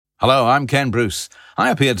Hello, I'm Ken Bruce.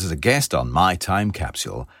 I appeared as a guest on My Time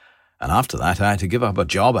Capsule, and after that I had to give up a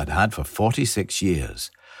job I'd had for 46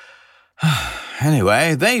 years.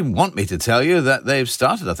 Anyway, they want me to tell you that they've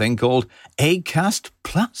started a thing called Acast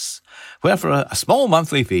Plus, where for a small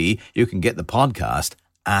monthly fee you can get the podcast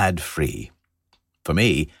ad-free. For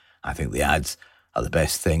me, I think the ads are the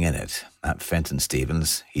best thing in it. That Fenton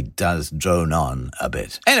Stevens, he does drone on a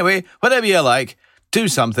bit. Anyway, whatever you like, do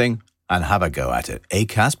something and have a go at it.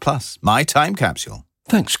 Acast Plus, My Time Capsule.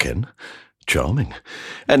 Thanks, Ken. Charming.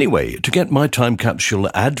 Anyway, to get My Time Capsule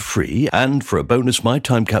ad-free and for a bonus My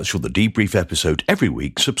Time Capsule The Debrief episode every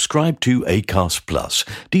week, subscribe to Acast Plus.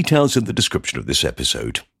 Details in the description of this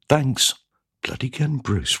episode. Thanks. Bloody Ken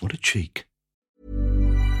Bruce, what a cheek.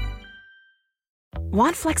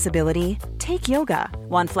 Want flexibility? Take yoga.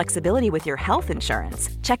 Want flexibility with your health insurance?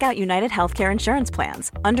 Check out United Healthcare Insurance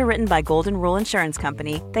Plans. Underwritten by Golden Rule Insurance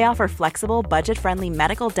Company, they offer flexible, budget-friendly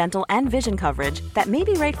medical, dental, and vision coverage that may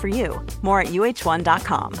be right for you. More at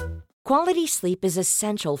UH1.com. Quality sleep is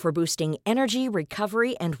essential for boosting energy,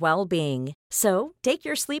 recovery, and well-being. So, take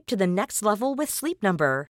your sleep to the next level with Sleep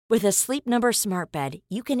Number. With a Sleep Number smart bed,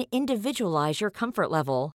 you can individualize your comfort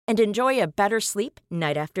level and enjoy a better sleep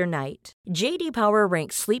night after night. J.D. Power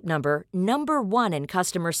ranks Sleep Number number 1 in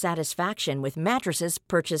customer satisfaction with mattresses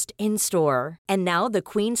purchased in-store. And now the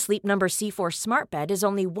Queen Sleep Number C4 smart bed is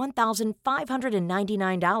only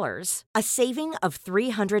 $1,599, a saving of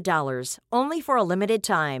 $300, only for a limited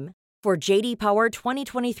time. For J.D. Power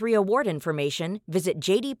 2023 award information, visit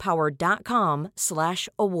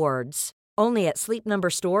jdpower.com/awards. Only at Sleep Number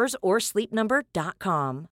stores or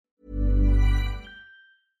sleepnumber.com.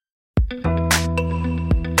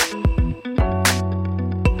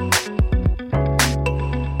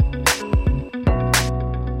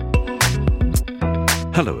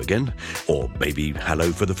 Hello again, or maybe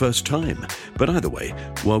hello for the first time. But either way,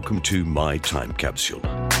 welcome to My Time Capsule.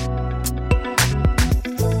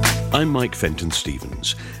 I'm Mike Fenton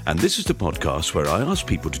Stevens, and this is the podcast where I ask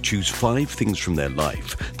people to choose 5 things from their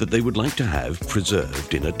life that they would like to have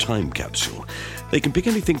preserved in a time capsule. They can pick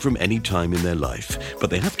anything from any time in their life, but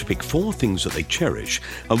they have to pick 4 things that they cherish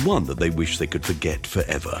and 1 that they wish they could forget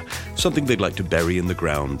forever, something they'd like to bury in the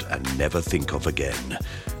ground and never think of again.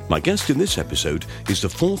 My guest in this episode is the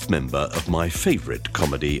 4th member of my favourite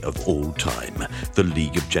comedy of all time, The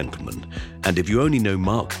League of Gentlemen. And if you only know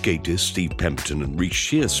Mark Gatiss, Steve Pemberton and Reece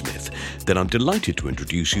Shearsmith, then I'm delighted to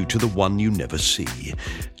introduce you to the one you never see,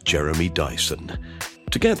 Jeremy Dyson.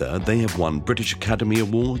 Together, they have won British Academy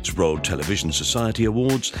Awards, Royal Television Society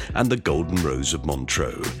Awards, and the Golden Rose of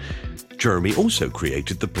Montreux. Jeremy also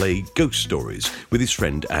created the play Ghost Stories with his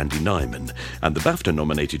friend Andy Nyman and the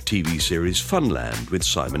BAFTA-nominated TV series Funland with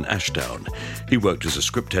Simon Ashdown. He worked as a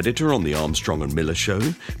script editor on The Armstrong and Miller Show,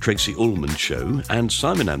 Tracy Ullman Show, and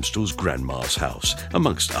Simon Amstell's Grandma's House,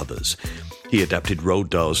 amongst others. He adapted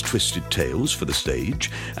Roald Dahl's Twisted Tales for the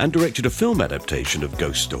stage and directed a film adaptation of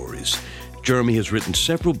Ghost Stories. Jeremy has written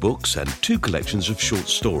several books and 2 collections of short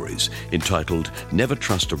stories entitled Never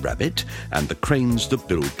Trust a Rabbit and The Cranes That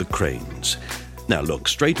Build the Cranes. Now look,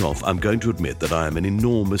 straight off, I'm going to admit that I am an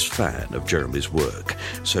enormous fan of Jeremy's work,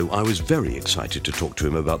 so I was very excited to talk to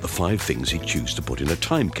him about the 5 things he'd choose to put in a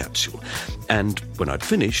time capsule. And when I'd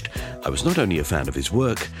finished, I was not only a fan of his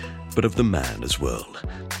work, but of the man as well.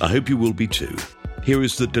 I hope you will be too. Here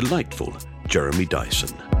is the delightful Jeremy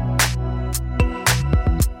Dyson.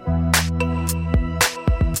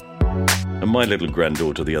 And my little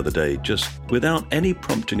granddaughter the other day, just without any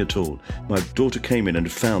prompting at all, my daughter came in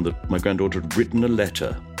and found that my granddaughter had written a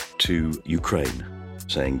letter to Ukraine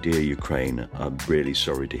saying, "Dear Ukraine, I'm really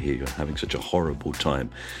sorry to hear you're having such a horrible time.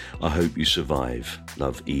 I hope you survive.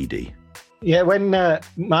 Love, Edie." Yeah, when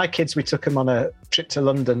my kids, we took them on a trip to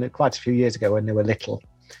London quite a few years ago when they were little.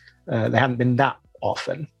 They hadn't been that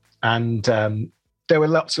often. And there were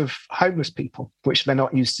lots of homeless people, which they're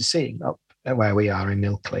not used to seeing up where we are in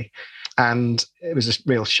Ilkley. And it was a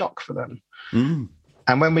real shock for them. Mm.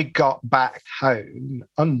 And when we got back home,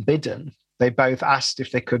 unbidden, they both asked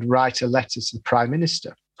if they could write a letter to the Prime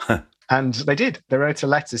Minister. And they did. They wrote a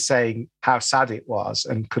letter saying how sad it was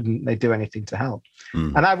and couldn't they do anything to help.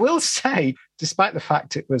 Mm. And I will say, despite the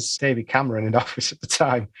fact it was David Cameron in office at the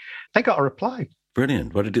time, they got a reply.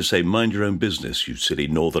 Brilliant. What did it say? Mind your own business, you silly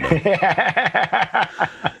northerner.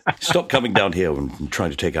 Stop coming down here and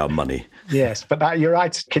trying to take our money. Yes, but you're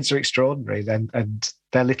right. Kids are extraordinary and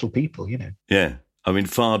they're little people, you know. Yeah. I mean,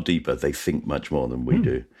 far deeper. They think much more than we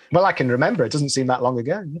do. Well, I can remember. It doesn't seem that long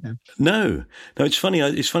ago, you know. No, it's funny.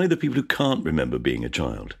 It's funny the people who can't remember being a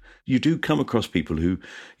child. You do come across people who,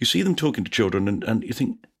 you see them talking to children and you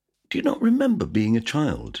think, Do you not remember being a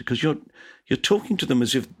child? Because you're talking to them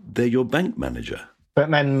as if they're your bank manager. But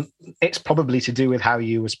then it's probably to do with how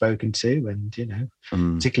you were spoken to and,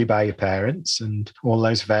 particularly by your parents and all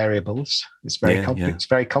those variables. It's it's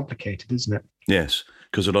very complicated, isn't it? Yes,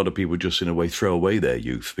 because a lot of people just in a way throw away their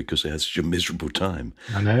youth because they had such a miserable time.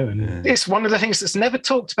 I know. And it's one of the things that's never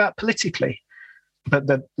talked about politically, but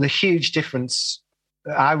the huge difference,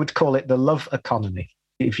 I would call it the love economy,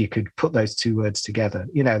 if you could put those two words together,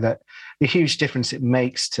 that the huge difference it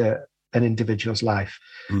makes to an individual's life,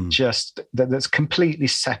 just that's completely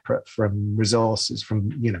separate from resources, from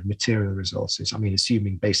material resources. I mean,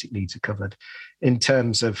 assuming basic needs are covered, in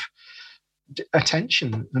terms of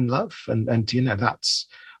attention and love, and that's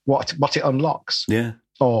what it unlocks,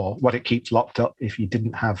 or what it keeps locked up if you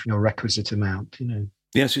didn't have your requisite amount.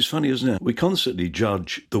 Yes, it's funny, isn't it? We constantly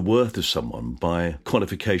judge the worth of someone by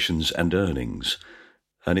qualifications and earnings,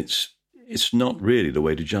 and it's not really the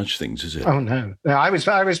way to judge things, is it? Oh, no. I was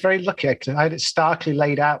very lucky. I had it starkly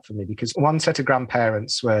laid out for me because one set of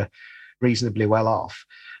grandparents were reasonably well off.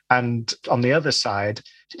 And on the other side,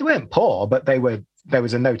 they weren't poor, but there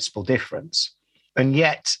was a noticeable difference. And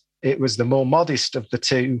yet it was the more modest of the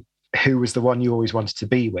two who was the one you always wanted to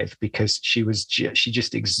be with, because she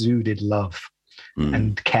just exuded love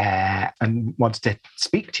and care and wanted to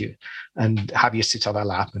speak to you and have you sit on her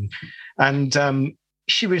lap. And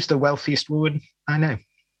she was the wealthiest woman I know.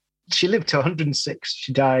 She lived to 106.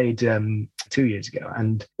 She died 2 years ago.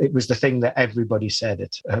 And it was the thing that everybody said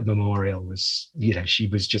at her memorial was, she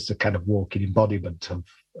was just a kind of walking embodiment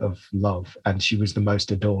of love. And she was the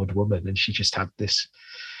most adored woman. And she just had this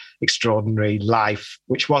extraordinary life,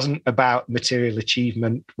 which wasn't about material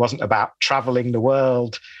achievement, wasn't about traveling the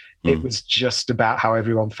world. It was just about how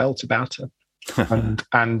everyone felt about her.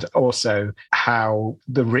 and also how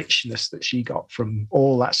the richness that she got from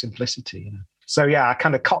all that simplicity. So, I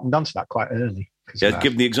kind of cottoned onto that quite early. Yeah,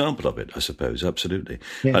 given the example of it, I suppose, absolutely.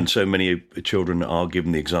 Yeah. And so many children are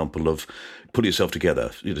given the example of pull yourself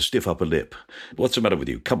together, stiff upper lip. What's the matter with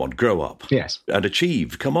you? Come on, grow up. Yes. And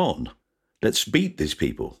achieve, come on. Let's beat these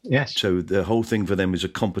people. Yes. So the whole thing for them is a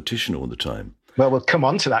competition all the time. Well, we'll come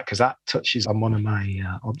on to that because that touches on one of my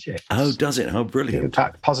objects. Oh, does it? How brilliant. In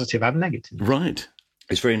fact, positive and negative. Right.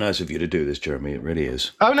 It's very nice of you to do this, Jeremy. It really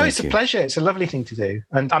is. Oh, no, it's a pleasure. It's a lovely thing to do.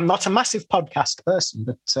 And I'm not a massive podcast person,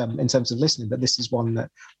 but in terms of listening, but this is one that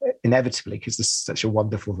inevitably, because there's such a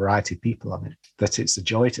wonderful variety of people on it, that it's a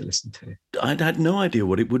joy to listen to. I'd had no idea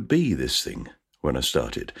what it would be, this thing, when I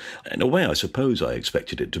started. In a way, I suppose I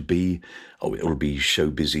expected it to be, it'll be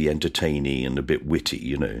showbizy, entertaining and a bit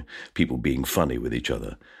witty, people being funny with each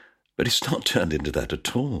other. But it's not turned into that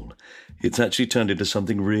at all. It's actually turned into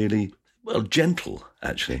something really, gentle,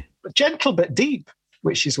 actually. Gentle but deep,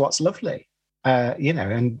 which is what's lovely,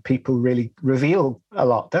 and people really reveal a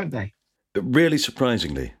lot, don't they? Really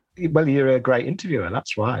surprisingly. Well, you're a great interviewer,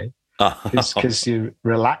 that's why. Because you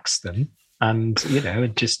relax them and,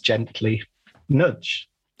 just gently nudge.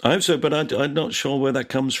 I hope so, but I'm not sure where that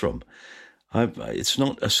comes from. It's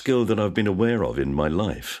not a skill that I've been aware of in my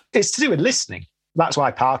life. It's to do with listening. That's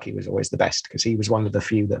why Parky was always the best, because he was one of the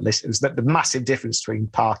few that listened. It was the massive difference between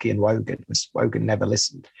Parky and Wogan was Wogan never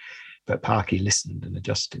listened, but Parky listened and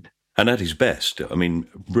adjusted. And at his best,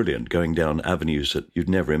 brilliant, going down avenues that you'd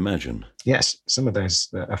never imagine. Yes, some of those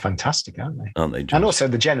are fantastic, aren't they? Aren't they? Just? And also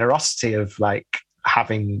the generosity of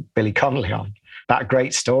having Billy Connolly on. That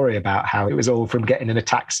great story about how it was all from getting in a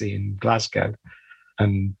taxi in Glasgow,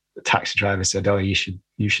 and the taxi driver said, "Oh, you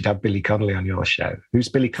should have Billy Connolly on your show." Who's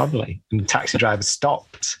Billy Connolly? And the taxi driver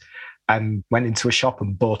stopped and went into a shop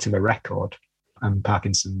and bought him a record. And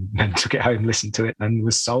Parkinson then took it home, listened to it, and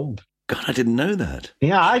was sold. God, I didn't know that.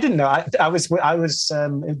 Yeah, I didn't know. I was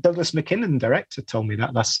Douglas McKinnon, director, told me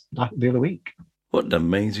that the other week. What an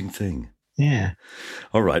amazing thing. Yeah.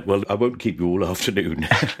 All right. Well, I won't keep you all afternoon.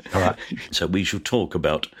 All right. So we shall talk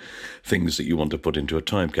about things that you want to put into a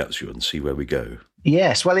time capsule and see where we go.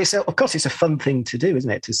 Yes. Well, of course, it's a fun thing to do, isn't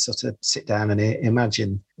it? To sort of sit down and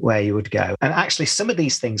imagine where you would go. And actually, some of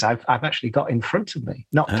these things I've actually got in front of me.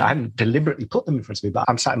 I haven't deliberately put them in front of me, but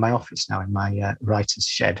I'm sat in my office now in my writer's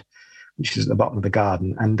shed, which is at the bottom of the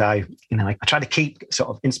garden. And I try to keep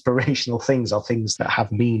sort of inspirational things or things that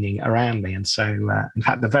have meaning around me. And so, in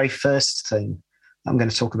fact, the very first thing I'm going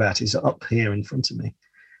to talk about is up here in front of me.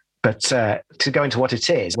 But to go into what it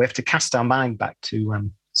is, we have to cast our mind back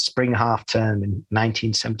to spring half term in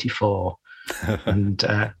 1974. And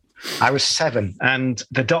I was 7. And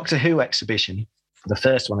the Doctor Who exhibition, the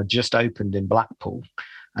first one, had just opened in Blackpool.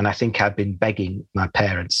 And I think I'd been begging my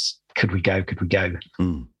parents, could we go?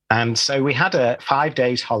 Mm. And so we had a 5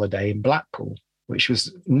 days holiday in Blackpool. which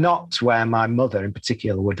was not where my mother in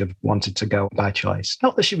particular would have wanted to go by choice.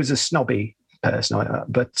 Not that she was a snobby person,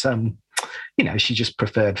 but, she just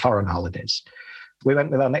preferred foreign holidays. We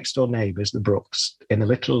went with our next door neighbours, the Brooks, in a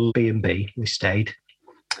little B&B. We stayed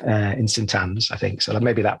in St Anne's, I think. So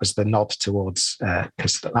maybe that was the nod towards,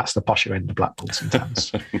 because that's the posher end of Blackpool, St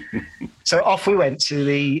Anne's. So off we went to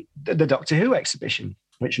the Doctor Who exhibition,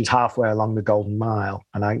 which was halfway along the Golden Mile.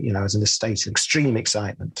 And I was in a state of extreme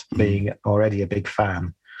excitement, being already a big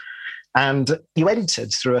fan. And you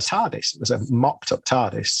entered through a TARDIS. It was a mocked-up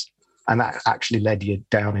TARDIS. And that actually led you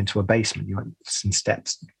down into a basement. You went some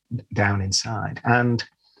steps down inside. And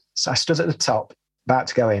so I stood at the top, about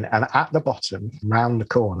to go in. And at the bottom, round the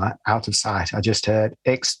corner, out of sight, I just heard,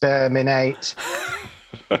 "Exterminate."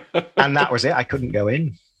 And that was it. I couldn't go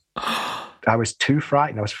in. I was too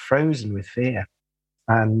frightened. I was frozen with fear.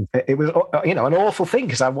 And it was, an awful thing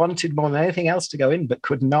because I wanted more than anything else to go in, but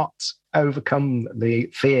could not overcome the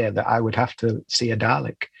fear that I would have to see a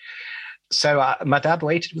Dalek. So my dad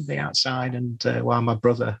waited with me outside, and while my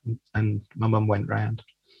brother and my mum went round.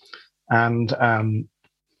 And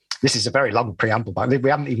this is a very long preamble, but we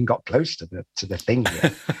haven't even got close to the thing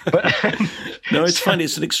yet. But, no, it's funny.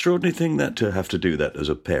 It's an extraordinary thing that to have to do that as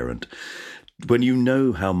a parent, when you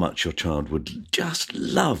know how much your child would just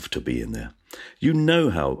love to be in there. You know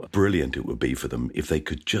how brilliant it would be for them if they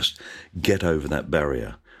could just get over that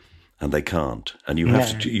barrier, and they can't. And you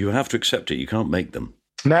have to accept it. You can't make them.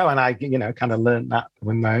 No, and I, kind of learned that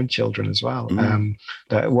with my own children as well,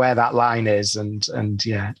 where that line is, and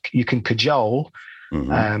you can cajole,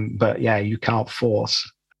 but you can't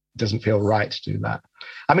force. It doesn't feel right to do that.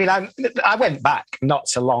 I mean, I went back not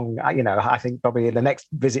so long. I think probably in the next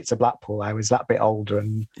visit to Blackpool, I was that bit older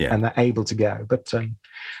and able to go.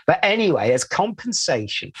 But anyway, as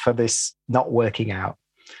compensation for this not working out,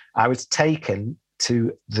 I was taken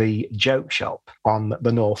to the joke shop on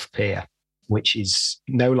the North Pier, which is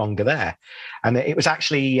no longer there. And it was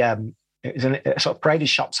actually, it was a sort of parade of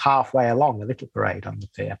shops halfway along, a little parade on the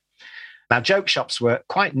pier. Now, joke shops were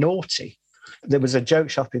quite naughty. There was a joke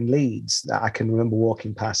shop in Leeds that I can remember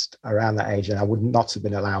walking past around that age, and I would not have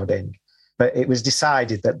been allowed in. But it was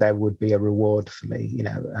decided that there would be a reward for me,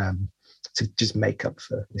 to just make up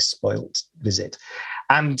for this spoilt visit.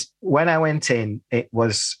 And when I went in, it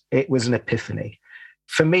was an epiphany.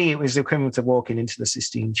 For me, it was the equivalent of walking into the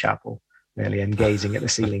Sistine Chapel, really, and gazing at the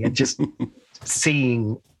ceiling and just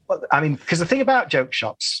seeing. I mean, because the thing about joke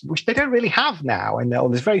shops, which they don't really have now, and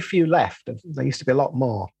there's very few left, there used to be a lot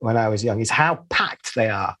more when I was young, is how packed they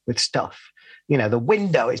are with stuff. The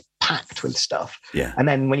window is packed with stuff. Yeah. And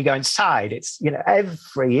then when you go inside, it's,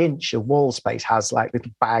 every inch of wall space has like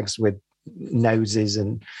little bags with noses,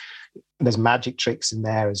 and there's magic tricks in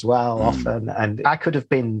there as well, often. And I could have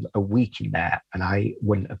been a week in there and I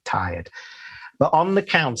wouldn't have tired. But on the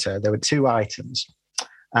counter, there were two items.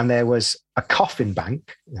 And there was a coffin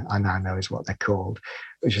bank, I now know is what they're called,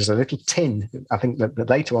 which was a little tin. I think that the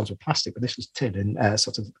later ones were plastic, but this was tin, and a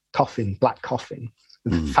sort of coffin, black coffin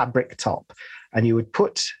with a fabric top. And you would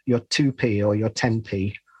put your 2p or your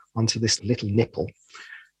 10p onto this little nipple,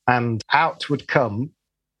 and out would come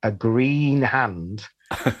a green hand,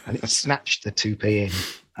 and it snatched the 2p in.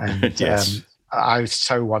 And yes. I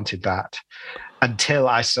so wanted that until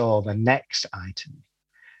I saw the next item,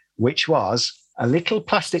 which was a little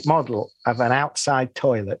plastic model of an outside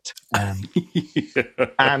toilet.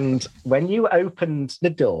 And when you opened the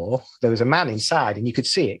door, there was a man inside, and you could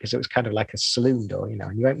see it because it was kind of like a saloon door,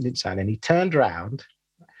 and you opened inside, and he turned around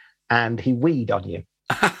and he weed on you.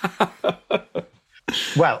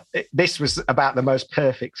 Well, this was about the most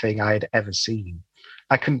perfect thing I had ever seen.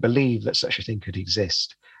 I couldn't believe that such a thing could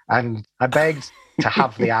exist. And I begged to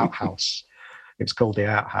have the outhouse. It was called the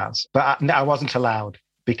outhouse. But I wasn't allowed,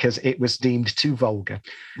 because it was deemed too vulgar.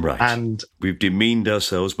 Right. And we've demeaned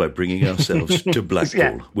ourselves by bringing ourselves to Blackpool.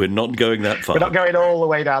 Yeah. We're not going that far. We're not going all the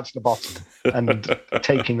way down to the bottom and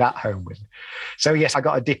taking that home with me. So, yes, I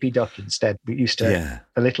got a dippy duck instead. We used to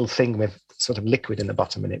a little thing with sort of liquid in the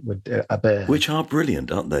bottom, and it would burn. Which are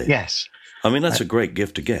brilliant, aren't they? Yes. I mean, that's a great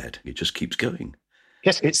gift to get. It just keeps going.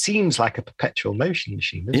 Yes, it seems like a perpetual motion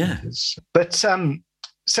machine, doesn't it? But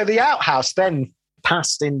so the outhouse then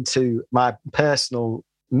passed into my personal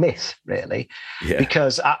myth, really,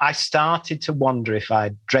 because I started to wonder if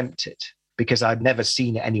I'd dreamt it, because I'd never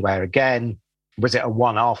seen it anywhere again. Was it a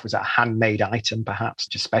one-off? Was it a handmade item, perhaps,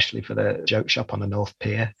 just especially for the joke shop on the North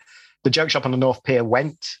Pier? The joke shop on the North Pier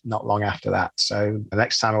went not long after that. So the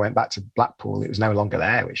next time I went back to Blackpool, it was no longer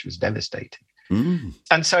there, which was devastating.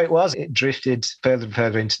 And so it drifted further and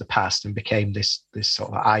further into the past and became this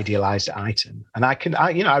sort of idealized item. And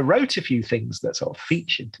I wrote a few things that sort of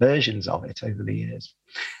featured versions of it over the years.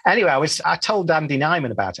 Anyway, I told Andy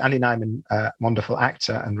Nyman about it. Andy Nyman, a wonderful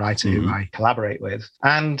actor and writer who I collaborate with,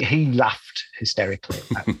 and he laughed hysterically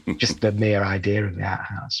at just the mere idea of the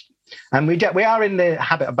outhouse. And we are in the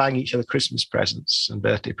habit of buying each other Christmas presents and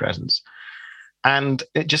birthday presents. And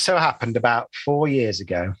it just so happened about 4 years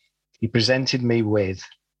ago, he presented me with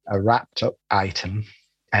a wrapped up item,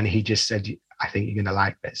 and he just said, "I think you're going to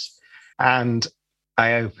like this." And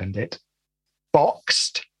I opened it,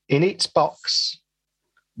 boxed in its box,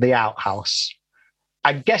 the outhouse.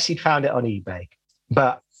 I guess he'd found it on eBay,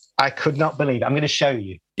 but I could not believe it. I'm going to show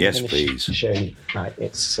you. Yes, please. Show you. Right,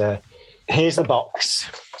 it's here's the box.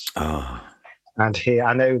 Ah. And here,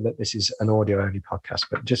 I know that this is an audio-only podcast,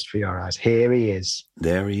 but just for your eyes, here he is.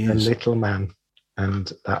 There he the is. little man.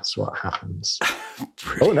 And that's what happens.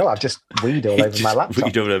 Oh, no, I've just weed all over my laptop.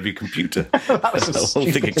 Weed all over your computer. That was the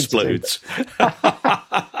whole thing explodes.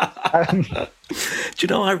 Do you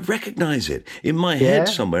know, I recognise it. In my head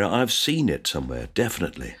somewhere, I've seen it somewhere,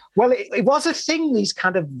 definitely. Well, it was a thing, these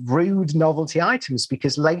kind of rude novelty items,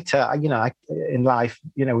 because later, in life,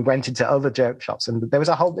 we went into other joke shops and there was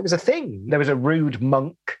a thing. There was a rude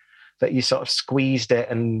monk that you sort of squeezed it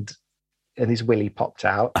and his willy popped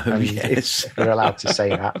out. Oh, and yes. if you're allowed to say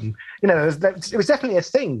that. And, it was definitely a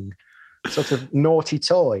thing, sort of naughty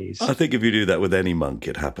toys. I think if you do that with any monk,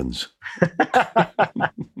 it happens.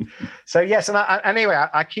 So, yes, and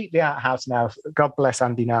I keep the outhouse now. God bless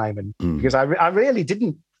Andy Nyman, because I really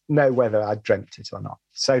didn't know whether I dreamt it or not.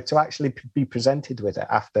 So to actually be presented with it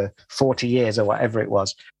after 40 years or whatever it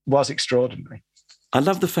was extraordinary. I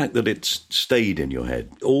love the fact that it's stayed in your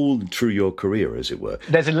head all through your career, as it were.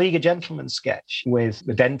 There's a League of Gentlemen sketch with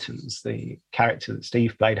the Dentons, the character that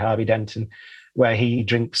Steve played, Harvey Denton, where he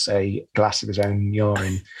drinks a glass of his own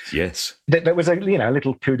urine. Yes. There was a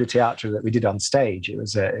little coup de théâtre that we did on stage. It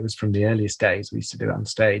was from the earliest days. We used to do it on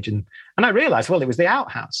stage. And I realised, well, it was the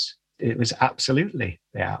outhouse. It was absolutely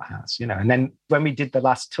the outhouse, And then when we did the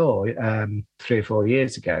last tour 3 or 4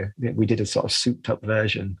 years ago, we did a sort of souped up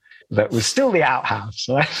version that was still the outhouse.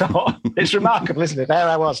 So I thought, it's remarkable, isn't it? There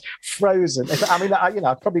I was, frozen. I mean,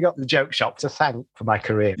 I've probably got the joke shop to thank for my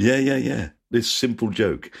career. Yeah. This simple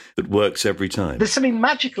joke that works every time. There's something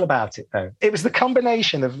magical about it, though. It was the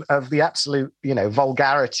combination of the absolute,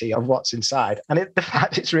 vulgarity of what's inside, and the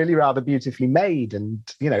fact it's really rather beautifully made, and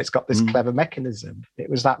it's got this clever mechanism. It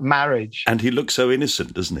was that marriage. And he looks so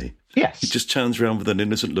innocent, doesn't he? Yes. He just turns around with an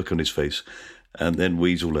innocent look on his face, and then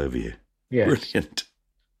wheezes all over you. Yes. Brilliant.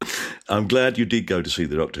 I'm glad you did go to see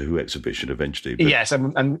the Doctor Who exhibition eventually. But... Yes,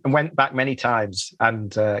 and went back many times,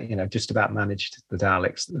 and just about managed the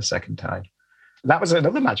Daleks the second time. That was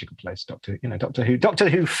another magical place, Doctor Who. Doctor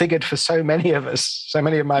Who figured for so many of us, so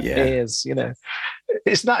many of my peers.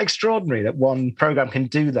 It's that extraordinary that one program can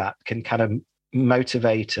do that, can kind of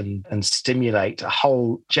motivate and stimulate a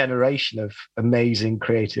whole generation of amazing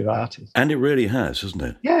creative artists. And it really has, hasn't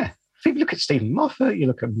it? Yeah. If you look at Stephen Moffat, you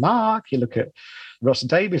look at Mark, you look at Ross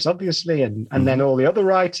Davies, obviously, and then all the other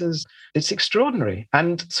writers, it's extraordinary.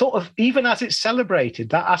 And sort of, even as it's celebrated,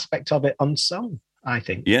 that aspect of it unsung, I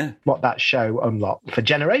think. Yeah. What that show unlocked for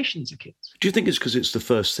generations of kids. Do you think it's because it's the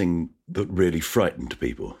first thing that really frightened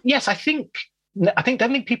people? Yes, I don't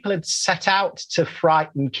think people had set out to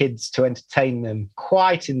frighten kids to entertain them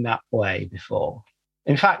quite in that way before.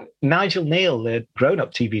 In fact, Nigel Neal, the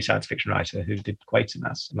grown-up TV science fiction writer who did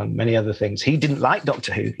Quatermass, among many other things, he didn't like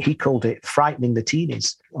Doctor Who. He called it frightening the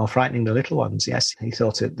teenies or frightening the little ones. Yes, he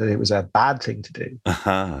thought that it was a bad thing to do.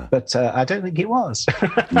 Uh-huh. But I don't think it was.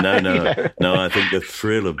 No, I think the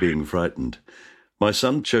thrill of being frightened. My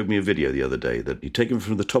son showed me a video the other day that he'd taken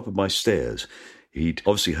from the top of my stairs. He'd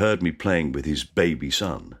obviously heard me playing with his baby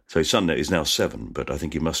son. So his son is now 7, but I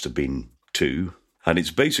think he must have been 2. And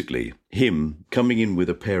it's basically him coming in with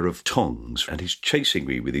a pair of tongs, and he's chasing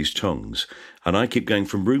me with his tongs. And I keep going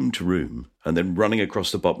from room to room and then running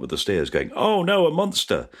across the bottom of the stairs going, "Oh, no, a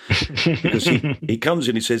monster." Because he comes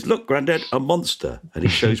in, he says, "Look, Grandad, a monster." And he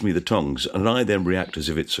shows me the tongs. And I then react as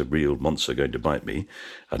if it's a real monster going to bite me.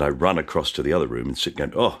 And I run across to the other room and sit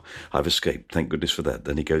going, "Oh, I've escaped. Thank goodness for that."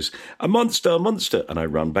 Then he goes, "A monster, a monster." And I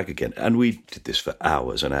run back again. And we did this for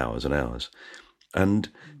hours and hours and hours. And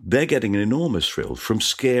they're getting an enormous thrill from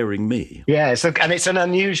scaring me. Yeah, and it's an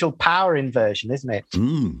unusual power inversion, isn't it?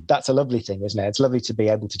 That's a lovely thing, isn't it? It's lovely to be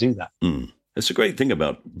able to do that. It's a great thing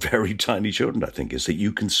about very tiny children, I think, is that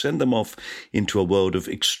you can send them off into a world of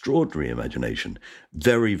extraordinary imagination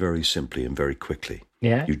very, very simply and very quickly.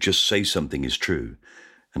 Yeah. You just say something is true,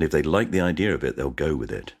 and if they like the idea of it, they'll go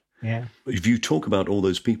with it. Yeah. If you talk about all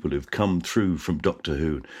those people who've come through from Doctor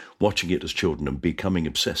Who, watching it as children and becoming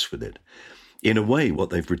obsessed with it, in a way,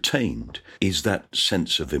 what they've retained is that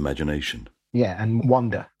sense of imagination. Yeah, and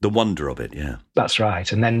wonder. The wonder of it, yeah. That's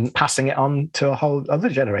right. And then passing it on to a whole other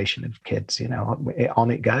generation of kids,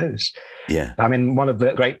 on it goes. Yeah. I mean, one of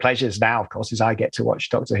the great pleasures now, of course, is I get to watch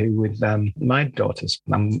Doctor Who with my daughters.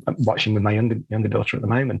 I'm watching with my younger daughter at the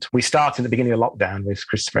moment. We started at the beginning of lockdown with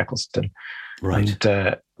Christopher Eccleston. Right.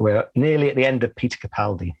 And we're nearly at the end of Peter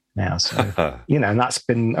Capaldi now. So, and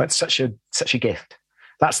it's such a gift.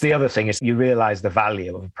 That's the other thing, is you realise the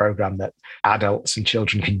value of a programme that adults and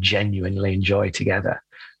children can genuinely enjoy together.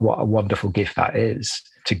 What a wonderful gift that is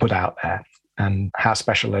to put out there, and how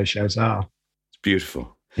special those shows are. It's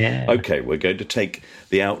beautiful. Yeah. Okay, we're going to take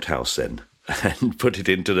the Outhouse then and put it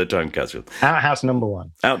into the time capsule. Outhouse number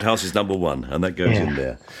 1. Outhouse is number 1, and that goes in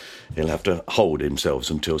there. He'll have to hold himself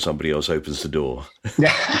until somebody else opens the door.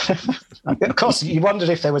 Yeah. Of course, you wondered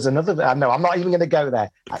if there was another. No, I'm not even going to go there,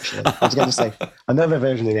 actually. I was going to say another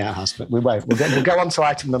version of the Outhouse, but we won't. We'll go on to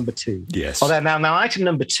item number 2. Yes. Although now item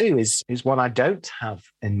number 2 is one I don't have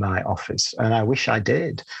in my office, and I wish I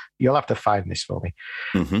did. You'll have to find this for me.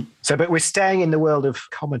 Mm-hmm. But we're staying in the world of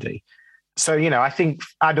comedy. So, I think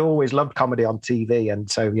I'd always loved comedy on TV. And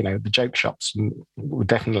so, the joke shops were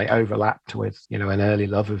definitely overlapped with, an early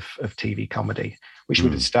love of TV comedy, which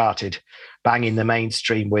would have started banging the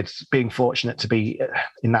mainstream with being fortunate to be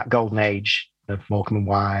in that golden age of Morecambe and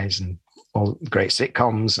Wise and all great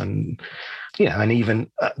sitcoms and, and even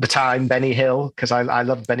at the time, Benny Hill, because I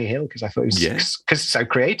loved Benny Hill because I thought he was so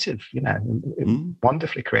creative,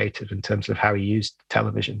 wonderfully creative in terms of how he used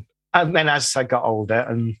television. And then as I got older,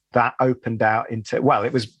 and that opened out into,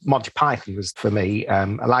 it was Monty Python was for me.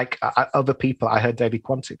 Like other people, I heard David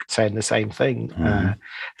Quantick saying the same thing,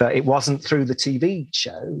 that it wasn't through the TV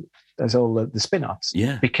show, there's all the spin-offs.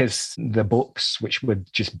 Yeah. Because the books, which were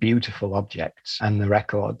just beautiful objects, and the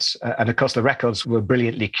records, and of course the records were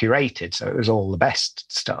brilliantly curated, so it was all the best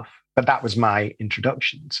stuff. But that was my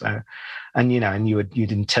introduction. So, and you'd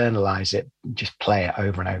internalize it, just play it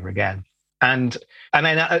over and over again. And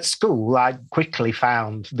then at school, I quickly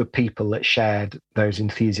found the people that shared those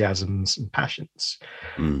enthusiasms and passions.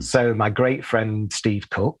 So my great friend Steve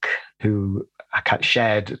Cook, who I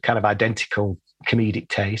shared kind of identical comedic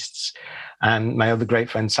tastes, and my other great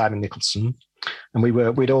friend Simon Nicholson, and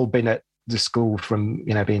we'd all been at the school from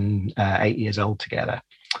being 8 years old together.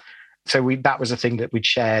 So that was a thing that we'd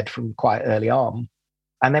shared from quite early on.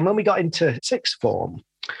 And then when we got into sixth form,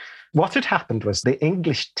 what had happened was the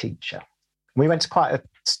English teacher. We went to quite a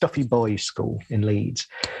stuffy boys' school in Leeds.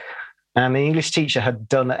 And the English teacher had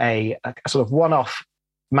done a sort of one-off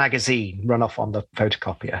magazine run off on the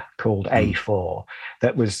photocopier called A4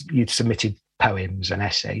 that was, you'd submitted poems and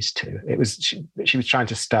essays to. It was she was trying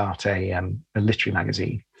to start a literary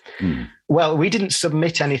magazine. Well, we didn't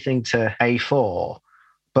submit anything to A4,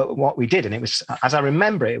 but what we did, and it was, as I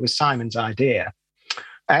remember it was Simon's idea.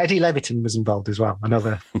 Eddie Leviton was involved as well,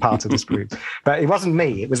 another part of this group. But it wasn't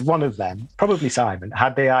me, it was one of them, probably Simon,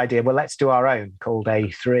 had the idea, well, let's do our own, called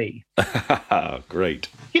A3. Great.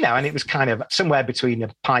 And it was kind of somewhere between a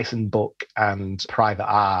Python book and Private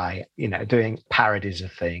Eye, doing parodies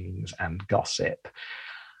of things and gossip.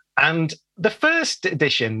 And the first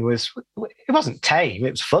edition it wasn't tame,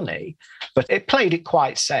 it was funny, but it played it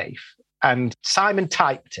quite safe. And Simon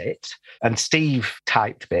typed it, and Steve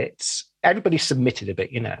typed bits. Everybody submitted a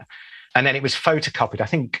bit, and then it was photocopied. I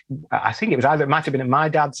think it might have been at my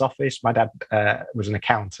dad's office. My dad was an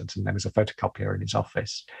accountant, and there was a photocopier in his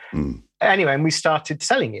office. Anyway, and we started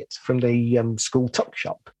selling it from the school tuck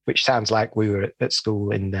shop, which sounds like we were at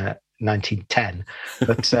school in 1910,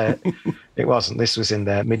 but it wasn't. This was in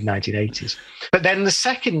the mid-1980s. But then the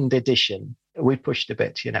second edition, we pushed a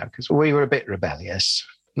bit, because we were a bit rebellious.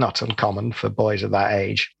 Not uncommon for boys of that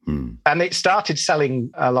age. And it started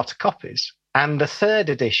selling a lot of copies. And the third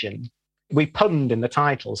edition, we punned in the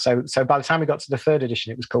title. So by the time we got to the third edition,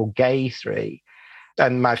 it was called Gay 3.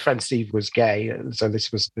 And my friend Steve was gay. So there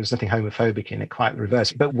was nothing homophobic in it, quite the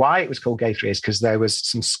reverse. But why it was called Gay 3 is because there was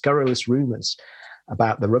some scurrilous rumours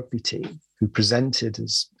about the rugby team who presented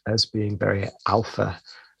as being very alpha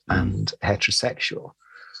and heterosexual.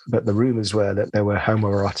 But the rumours were that there were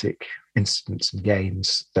homoerotic incidents and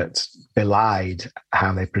games that belied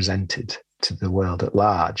how they presented to the world at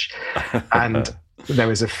large. And there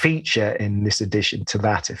was a feature in this edition to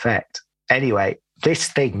that effect. Anyway, this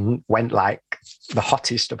thing went like the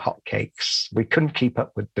hottest of hotcakes. We couldn't keep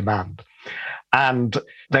up with demand. And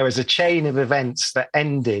there was a chain of events that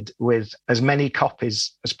ended with as many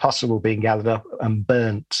copies as possible being gathered up and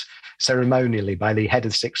burnt ceremonially by the head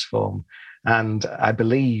of sixth form and I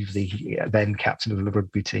believe the then captain of the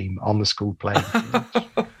rugby team on the school playing field.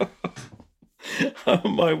 Oh,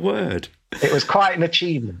 my word. It was quite an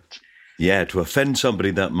achievement. Yeah, to offend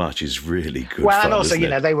somebody that much is really good Well, fun, and also,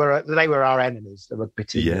 isn't it? they were our enemies, the rugby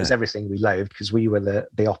team. Yeah. It was everything we loathed because we were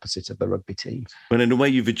the opposite of the rugby team. Well, in a way,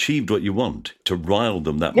 you've achieved what you want, to rile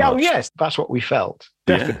them that Yeah, much. well, yes, that's what we felt,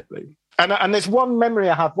 Yeah. definitely. And there's one memory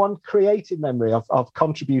I have, one creative memory of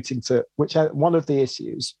contributing to one of the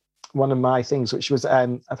issues, one of my things, which was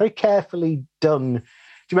a very carefully done.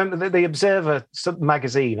 Do you remember the Observer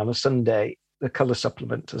magazine on a Sunday, the colour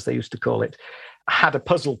supplement, as they used to call it, had a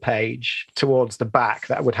puzzle page towards the back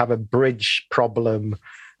that would have a bridge problem,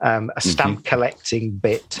 a stamp collecting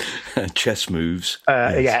bit, Chess moves.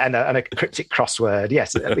 yes. Yeah, and a cryptic crossword.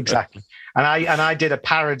 Yes, exactly. And I did a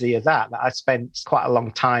parody of that I spent quite a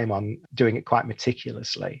long time on, doing it quite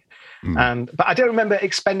meticulously. But I don't remember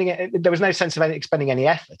expending it. There was no sense of expending any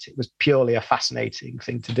effort. It was purely a fascinating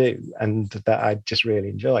thing to do, and that I just really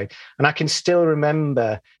enjoyed. And I can still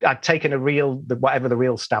remember I'd taken whatever the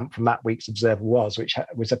real stamp from that week's Observer was, which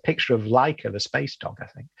was a picture of Laika, the space dog, I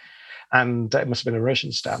think. And it must have been a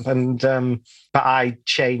Russian stamp. And but I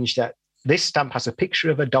changed that. This stamp has a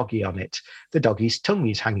picture of a doggy on it. The doggy's tongue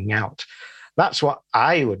is hanging out. That's what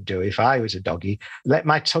I would do if I was a doggy. Let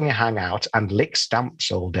my tongue hang out and lick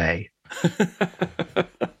stamps all day. It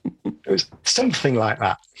was something like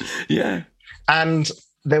that. Yeah. And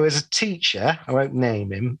there was a teacher, I won't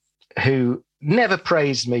name him, who never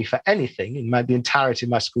praised me for anything in the entirety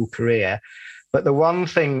of my school career. But the one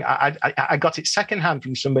thing, I got it secondhand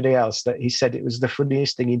from somebody else, that he said it was the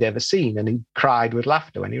funniest thing he'd ever seen, and he cried with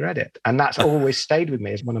laughter when he read it. And that's always stayed with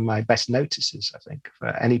me as one of my best notices, I think, for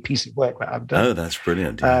any piece of work that I've done. Oh, that's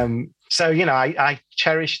brilliant. Yeah. So, I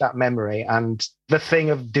cherish that memory and the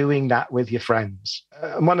thing of doing that with your friends.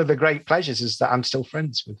 And one of the great pleasures is that I'm still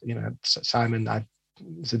friends with, Simon.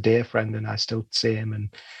 He's a dear friend, and I still see him,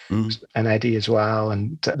 and Eddie as well.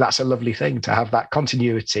 And that's a lovely thing, to have that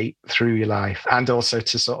continuity through your life, and also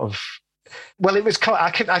to sort of, well, it was,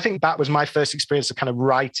 I think that was my first experience of kind of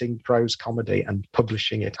writing prose comedy and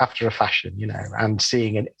publishing it after a fashion, and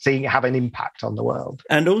seeing it have an impact on the world.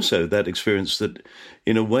 And also that experience that,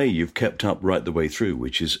 in a way, you've kept up right the way through,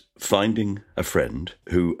 which is finding a friend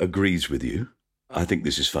who agrees with you. I think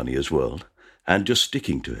this is funny as well. And just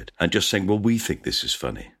sticking to it and just saying, well, we think this is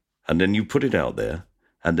funny. And then you put it out there,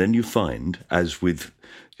 and then you find, as with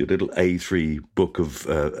your little A3 book of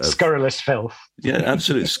scurrilous filth. Yeah,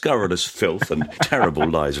 absolute scurrilous filth and terrible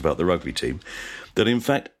lies about the rugby team, that in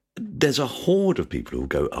fact, there's a horde of people who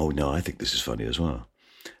go, oh, no, I think this is funny as well.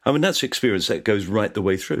 I mean, that's experience that goes right the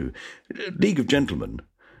way through. League of Gentlemen,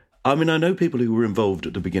 I mean, I know people who were involved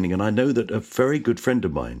at the beginning, and I know that a very good friend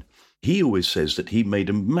of mine, he always says that he made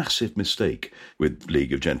a massive mistake with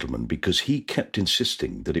League of Gentlemen because he kept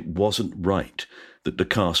insisting that it wasn't right that the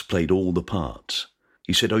cast played all the parts.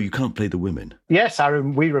 He said, oh, you can't play the women. Yes,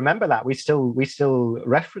 we remember that. We still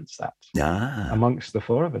reference that amongst the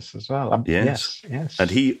four of us as well. Yes. And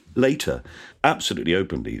he later, absolutely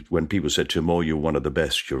openly, when people said to him, oh, you're one of the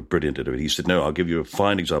best, you're brilliant at it, he said, no, I'll give you a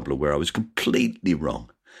fine example of where I was completely wrong.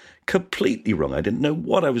 Completely wrong. I didn't know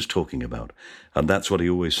what I was talking about. And that's what he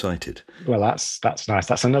always cited. Well, that's nice.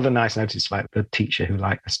 That's another nice notice, like the teacher who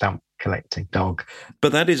liked the stamp collecting dog.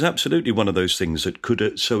 But that is absolutely one of those things that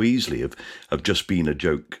could so easily have just been a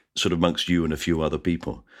joke sort of amongst you and a few other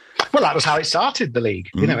people. Well, that was how it started, the League.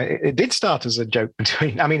 It did start as a joke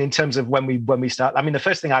in terms of when we start. I mean, the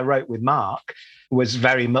first thing I wrote with Mark was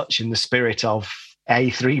very much in the spirit of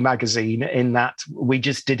A3 magazine, in that we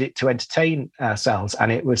just did it to entertain ourselves,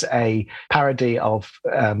 and it was a parody of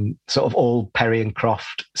sort of all Perry and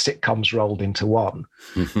Croft sitcoms rolled into one,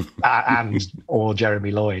 or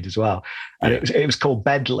Jeremy Lloyd as well. And it was called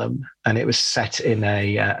Bedlam, and it was set in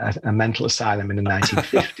a mental asylum in the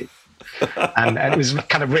 1950s. And it was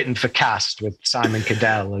kind of written for cast, with Simon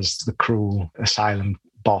Cadell as the cruel asylum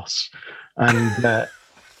boss, and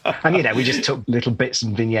we just took little bits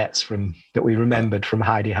and vignettes that we remembered from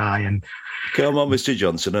Heidi High. And come on, Mr.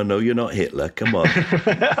 Johnson, I know you're not Hitler. Come on.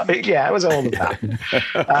 Yeah, it was all of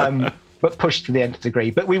that. But pushed to the nth degree.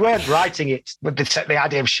 But we weren't writing it with the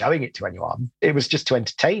idea of showing it to anyone. It was just to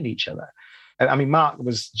entertain each other. I mean, Mark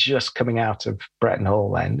was just coming out of Bretton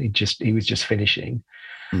Hall then. He was just finishing.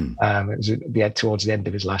 It was towards the end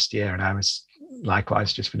of his last year, and I was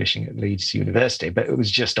likewise just finishing at Leeds University. But it was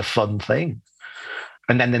just a fun thing.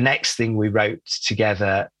 And then the next thing we wrote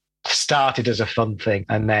together started as a fun thing.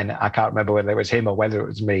 And then I can't remember whether it was him or whether it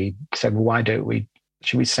was me, said, well,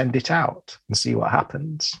 should we send it out and see what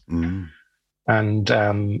happens?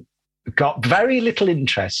 And got very little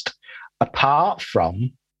interest, apart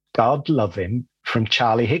from God love him, from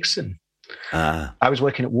Charlie Higson. Ah. I was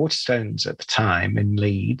working at Waterstones at the time in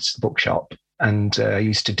Leeds, the bookshop, and I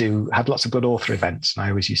used to had lots of good author events. And I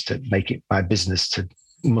always used to make it my business to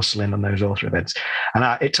muscle in on those author events. And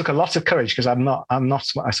it took a lot of courage, because I'm not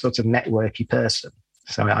a sort of networky person.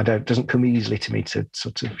 So it doesn't come easily to me to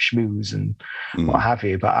sort of schmooze and what have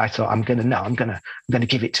you. But I thought, I'm going to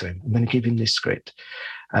give it to him. I'm going to give him this script.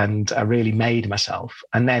 And I really made myself.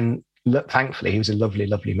 And then, look, thankfully, he was a lovely,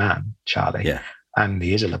 lovely man, Charlie. Yeah. And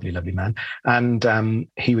he is a lovely, lovely man. And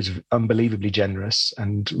he was unbelievably generous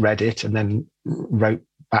and read it and then wrote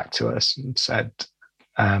back to us and said,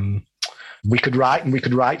 we could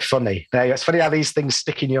write funny. It's funny how these things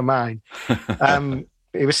stick in your mind.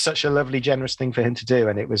 It was such a lovely, generous thing for him to do.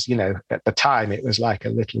 And it was, at the time, it was like a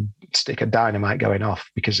little stick of dynamite going off,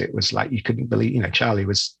 because it was like, you couldn't believe, Charlie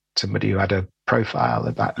was somebody who had a profile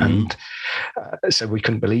of that. And so we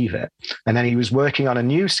couldn't believe it. And then he was working on a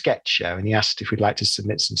new sketch show, and he asked if we'd like to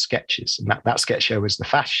submit some sketches. And that sketch show was the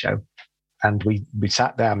Fast Show. And we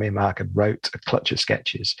sat down, me and Mark, and wrote a clutch of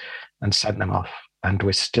sketches and sent them off. And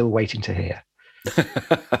we're still waiting to hear.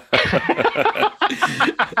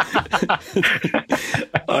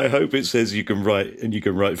 I hope it says you can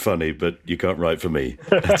write funny, but you can't write for me.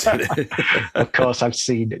 Of course, I've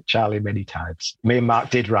seen Charlie many times. Me and Mark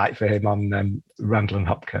did write for him on Randall and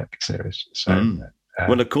Hopkirk series. So,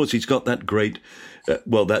 well, of course, he's got that great,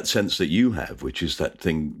 that sense that you have, which is that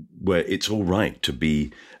thing where it's all right to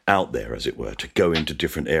be out there, as it were, to go into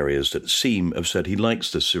different areas that seem absurd. He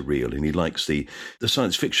likes the surreal, and he likes the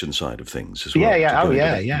science fiction side of things as well.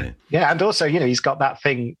 Yeah. And also, he's got that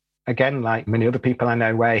thing, again, like many other people I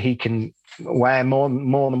know, where he can wear more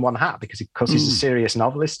than one hat, because he's a serious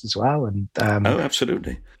novelist as well. And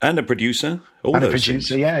absolutely. And a producer.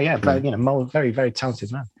 Yeah. But, very, very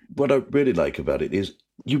talented man. What I really like about it is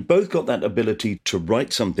you both got that ability to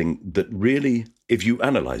write something that really, if you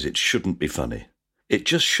analyse it, shouldn't be funny. It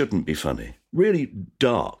just shouldn't be funny. Really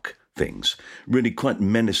dark things, really quite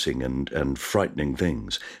menacing and frightening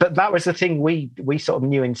things. But that was the thing we sort of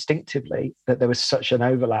knew instinctively, that there was such an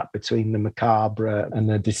overlap between the macabre and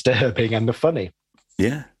the disturbing and the funny.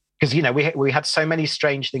 Yeah. Because, we had so many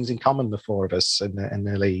strange things in common, the four of us in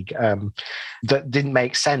the league, that didn't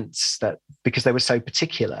make sense, because they were so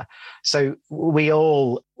particular. So we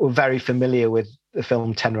all were very familiar with the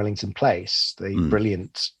film 10 Rillington Place, the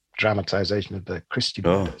brilliant dramatisation of the Christie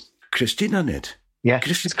brothers. Christie done it. Yeah.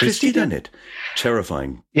 Christie done it.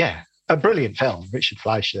 Terrifying. Yeah. A brilliant film. Richard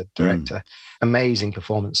Fleischer, director. Amazing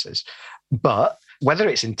performances. But whether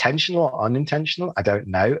it's intentional or unintentional, I don't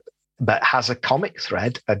know, but has a comic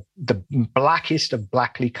thread, the blackest of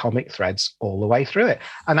blackly comic threads all the way through it.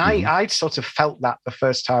 And I sort of felt that the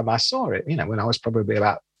first time I saw it, when I was probably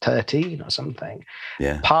about 13 or something.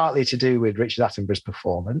 Yeah. Partly to do with Richard Attenborough's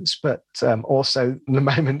performance, but also the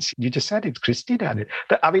moments you just said, it's Christie down it.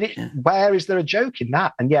 I mean, where is there a joke in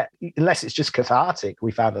that? And yet, unless it's just cathartic,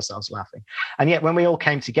 we found ourselves laughing. And yet, when we all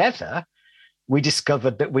came together, we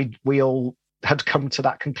discovered that we all had come to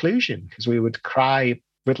that conclusion, because we would cry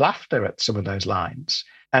with laughter at some of those lines.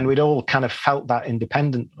 And we'd all kind of felt that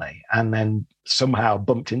independently, and then somehow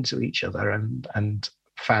bumped into each other and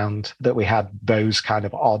found that we had those kind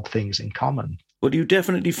of odd things in common. Well, you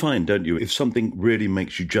definitely find, don't you, if something really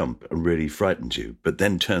makes you jump and really frightens you, but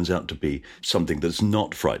then turns out to be something that's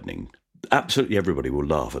not frightening, absolutely everybody will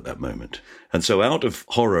laugh at that moment. And so out of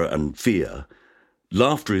horror and fear,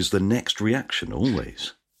 laughter is the next reaction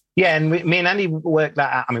always. Yeah, and me and Andy worked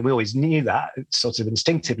that out. I mean, we always knew that sort of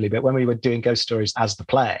instinctively, but when we were doing Ghost Stories as the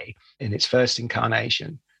play in its first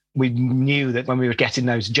incarnation, we knew that when we were getting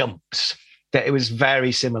those jumps, that it was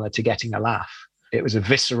very similar to getting a laugh. It was a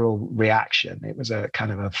visceral reaction. It was a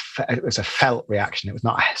kind of it was a felt reaction. It was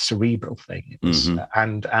not a cerebral thing. It was,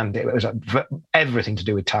 and it was everything to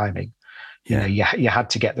do with timing. Yeah. You had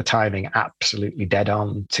to get the timing absolutely dead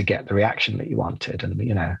on to get the reaction that you wanted. And,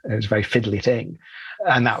 it was a very fiddly thing.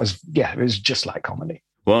 And that was, it was just like comedy.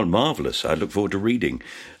 Well, marvellous. I look forward to reading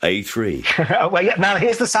A3. Well, yeah. Now,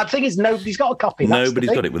 here's the sad thing is nobody's got a copy.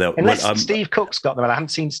 Nobody's got it without... Unless Steve Cook's got them, and I haven't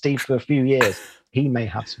seen Steve for a few years. He may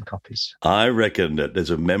have some copies. I reckon that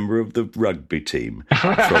there's a member of the rugby team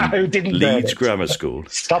from who didn't Leeds Grammar School.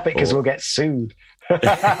 Stop it, because we'll get sued.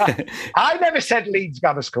 I never said Leeds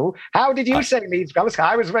Grammar School. How did you say Leeds Grammar School?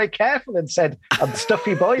 I was very careful and said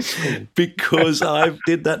Stuffy Boys School. Because I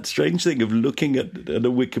did that strange thing of looking at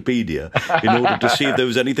a Wikipedia in order to see if there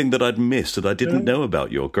was anything that I'd missed that I didn't know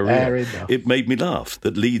about your career. It made me laugh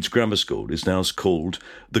that Leeds Grammar School is now called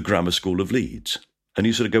the Grammar School of Leeds. And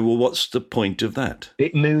you sort of go, well, what's the point of that?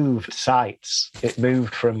 It moved sites. It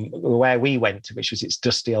moved from where we went to, which was its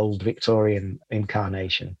dusty old Victorian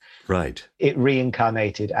incarnation. Right. It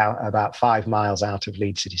reincarnated out about 5 miles out of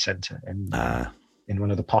Leeds city centre in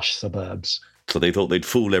one of the posh suburbs. So they thought they'd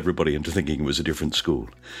fool everybody into thinking it was a different school.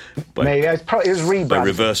 Maybe it was rebranding. By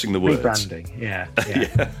reversing the words. Rebranding, yeah.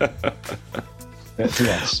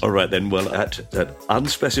 Yes. All right, then. Well, at that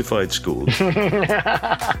unspecified school,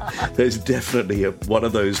 there's definitely one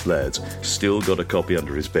of those lads still got a copy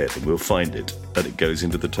under his bed, and we'll find it, and it goes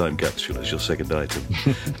into the time capsule as your second item.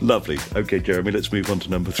 Lovely. Okay, Jeremy, let's move on to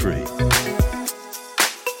number 3.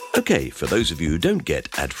 Okay, for those of you who don't get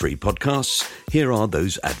ad-free podcasts, here are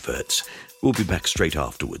those adverts. We'll be back straight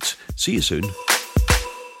afterwards. See you soon.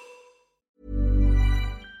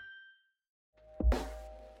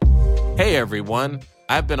 Hey everyone,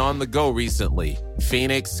 I've been on the go recently.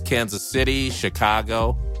 Phoenix, Kansas City,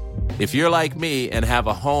 Chicago. If you're like me and have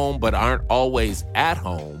a home but aren't always at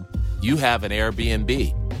home, you have an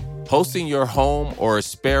Airbnb. Hosting your home or a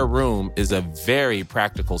spare room is a very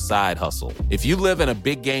practical side hustle. If you live in a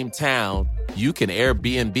big game town, you can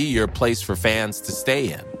Airbnb your place for fans to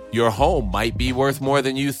stay in. Your home might be worth more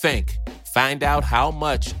than you think. Find out how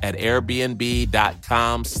much at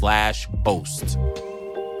airbnb.com/host.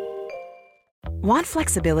 Want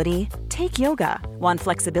flexibility? Take yoga. Want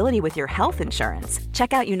flexibility with your health insurance?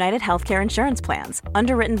 Check out United Healthcare Insurance Plans.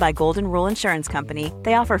 Underwritten by Golden Rule Insurance Company,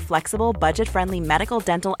 they offer flexible, budget-friendly medical,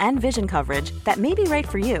 dental, and vision coverage that may be right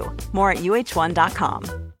for you. More at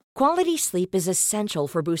uh1.com. Quality sleep is essential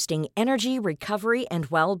for boosting energy, recovery, and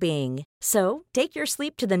well-being. So, take your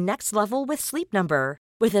sleep to the next level with Sleep Number.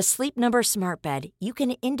 With a Sleep Number smart bed, you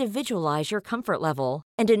can individualize your comfort level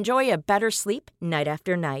and enjoy a better sleep night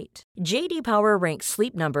after night. J.D. Power ranks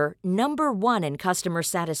Sleep Number number 1 in customer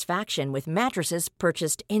satisfaction with mattresses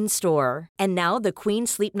purchased in-store. And now the Queen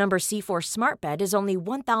Sleep Number C4 smart bed is only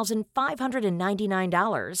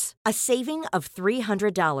 $1,599, a saving of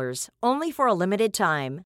 $300, only for a limited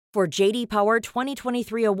time. For J.D. Power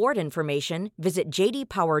 2023 award information, visit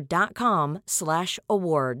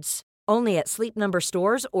jdpower.com/awards. Only at Sleep Number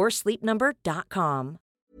stores or sleepnumber.com.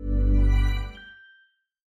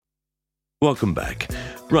 Welcome back.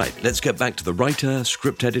 Right, let's get back to the writer,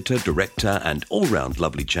 script editor, director, and all-round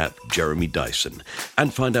lovely chap, Jeremy Dyson,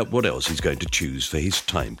 and find out what else he's going to choose for his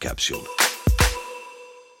time capsule.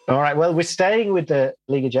 All right, well, we're staying with the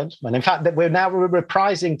League of Gentlemen. In fact, we're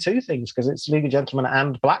reprising 2 things because it's League of Gentlemen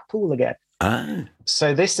and Blackpool again.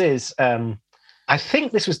 So this is... I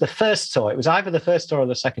think this was the first tour. It was either the first tour or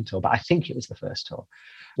the second tour, but I think it was the first tour,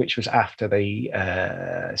 which was after the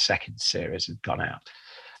second series had gone out.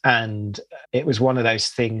 And it was one of those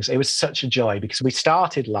things. It was such a joy because we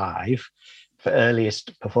started live. The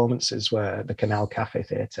earliest performances were the Canal Cafe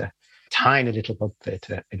Theatre, tiny little pub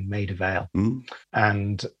theatre in Maida Vale.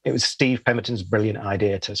 And it was Steve Pemberton's brilliant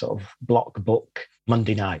idea to sort of block book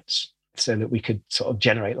Monday nights so that we could sort of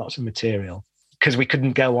generate lots of material. Because we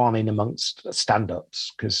couldn't go on in amongst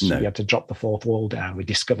stand-ups because we had to drop the fourth wall down. We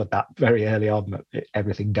discovered that very early on that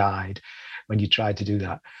everything died when you tried to do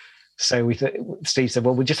that. So Steve said,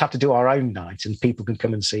 well, we just have to do our own night and people can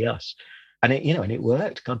come and see us. And it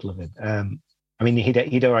worked, God love him. I mean,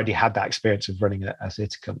 he'd already had that experience of running a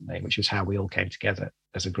theatre company, which was how we all came together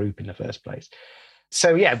as a group in the first place.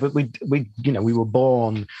 So yeah, but we were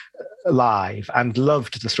born live and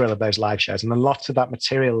loved the thrill of those live shows. And a lot of that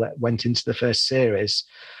material that went into the first series,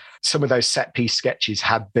 some of those set piece sketches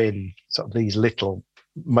had been sort of these little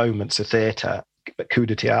moments of theatre, coup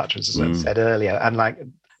de théâtre, as I said earlier. And like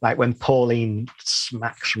when Pauline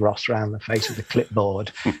smacks Ross around the face with the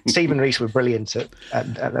clipboard, Stephen Rees were brilliant at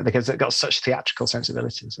because they got such theatrical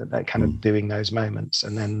sensibilities that they're kind of doing those moments.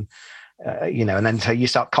 And then and then so you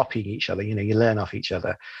start copying each other, you learn off each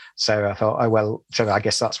other. So I thought, so I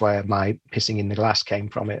guess that's where my pissing in the glass came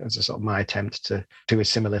from. It was a sort of my attempt to do a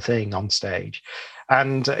similar thing on stage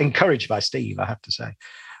and encouraged by Steve, I have to say.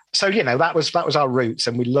 So, that was our roots.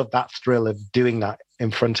 And we loved that thrill of doing that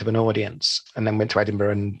in front of an audience, and then went to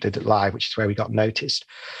Edinburgh and did it live, which is where we got noticed.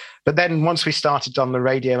 But then once we started on the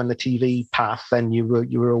radio and the TV path, then you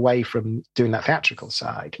were away from doing that theatrical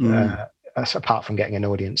side. Apart from getting an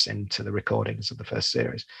audience into the recordings of the first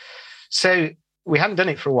series. So we hadn't done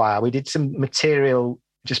it for a while. We did some material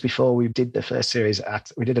just before we did the first series.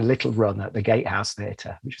 We did a little run at the Gatehouse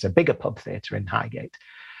Theatre, which was a bigger pub theatre in Highgate.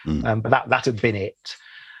 But that had been it.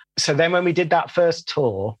 So then when we did that first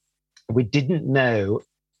tour, we didn't know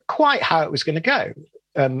quite how it was going to go.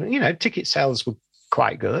 Ticket sales were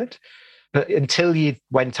quite good. But until you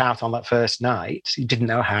went out on that first night, you didn't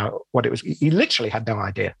know what it was. You literally had no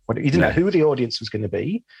idea. You didn't know who the audience was going to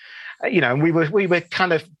be. And we were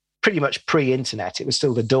kind of pretty much pre-internet. It was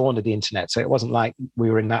still the dawn of the internet. So it wasn't like we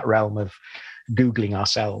were in that realm of Googling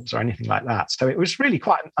ourselves or anything like that. So it was really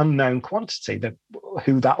quite an unknown quantity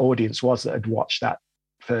who that audience was that had watched that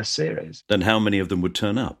first series. Then how many of them would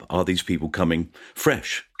turn up? Are these people coming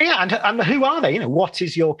fresh? Yeah, and who are they? What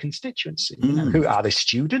is your constituency? Who are they?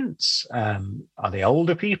 Students? Are they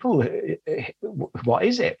older people? What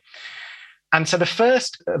is it? And so the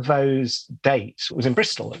first of those dates was in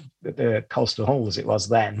Bristol, at the Colston Hall as it was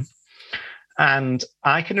then. And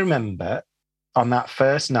I can remember on that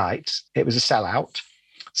first night, it was a sellout,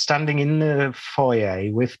 standing in the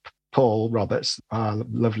foyer with Paul Roberts, our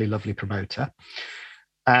lovely, lovely promoter.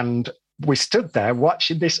 And we stood there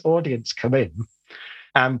watching this audience come in.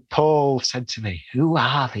 And Paul said to me, "Who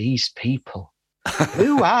are these people?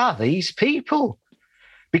 Who are these people?"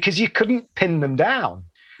 Because you couldn't pin them down.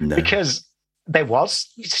 No. Because there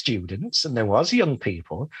was students and there was young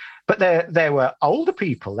people, but there were older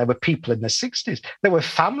people. There were people in their 60s. There were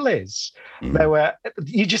families. There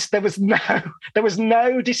was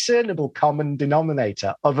no discernible common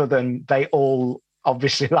denominator other than they all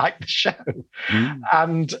obviously liked the show.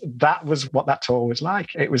 And that was what that tour was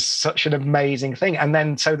like. It was such an amazing thing. And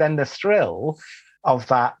then the thrill of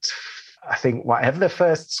that, I think whatever the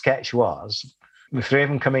first sketch was, the three of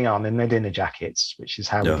them coming on in their dinner jackets, which is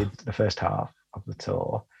how we did the first half of the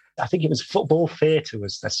tour. I think it was Football Theatre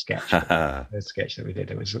was the sketch, the sketch that we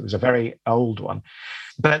did. It was a very old one.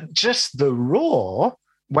 But just the roar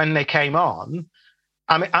when they came on,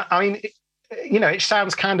 I mean, it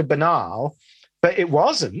sounds kind of banal, but it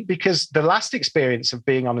wasn't, because the last experience of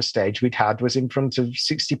being on a stage we'd had was in front of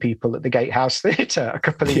 60 people at the Gatehouse Theatre a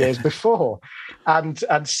couple of years before. And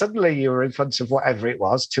suddenly you were in front of whatever it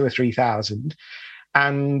was, 2,000 or 3,000.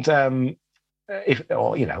 And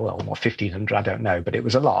or 1,500, I don't know, but it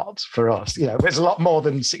was a lot for us. It was a lot more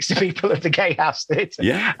than 60 people at the Gatehouse Theatre.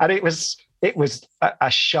 Yeah. And it was a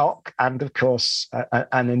shock and, of course,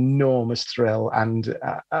 an enormous thrill and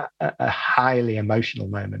a highly emotional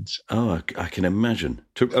moment. Oh, I can imagine.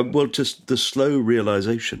 Just the slow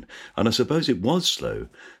realisation, and I suppose it was slow,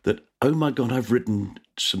 that, oh my God, I've written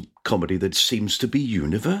some comedy that seems to be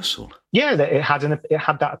universal. Yeah, it had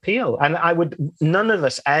that appeal. And none of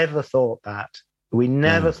us ever thought that. We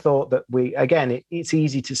never thought that it's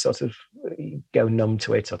easy to sort of go numb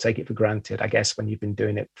to it or take it for granted, I guess, when you've been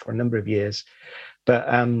doing it for a number of years. But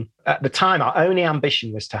at the time, our only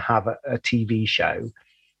ambition was to have a TV show,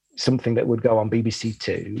 something that would go on BBC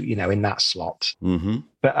Two, in that slot. Mm-hmm.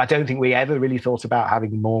 But I don't think we ever really thought about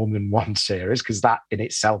having more than one series, because that in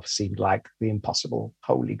itself seemed like the impossible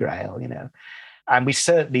holy grail, And we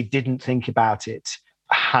certainly didn't think about it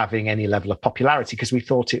having any level of popularity because we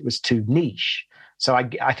thought it was too niche. So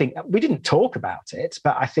I think we didn't talk about it,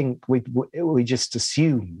 but I think we just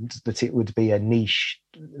assumed that it would be a niche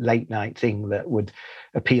late night thing that would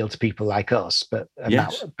appeal to people like us. But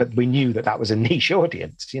we knew that was a niche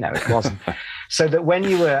audience. It wasn't. So that when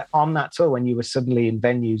you were on that tour, when you were suddenly in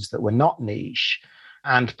venues that were not niche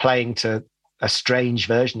and playing to a strange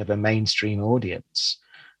version of a mainstream audience,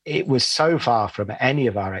 it was so far from any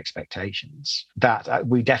of our expectations that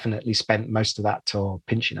we definitely spent most of that tour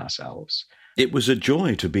pinching ourselves. It was a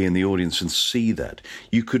joy to be in the audience and see that.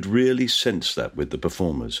 You could really sense that with the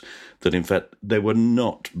performers, that in fact they were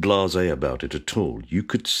not blasé about it at all. You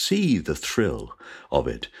could see the thrill of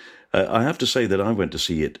it. I have to say that I went to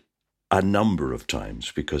see it a number of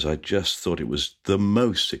times because I just thought it was the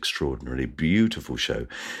most extraordinarily beautiful show.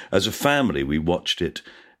 As a family, we watched it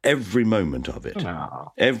every moment of it,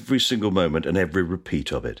 every single moment and every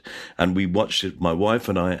repeat of it. And we watched it, my wife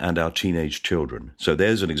and I and our teenage children. So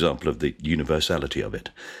there's an example of the universality of it.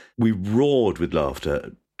 We roared with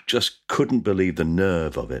laughter, just couldn't believe the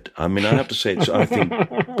nerve of it. I mean, I have to say, I think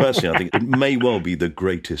it may well be the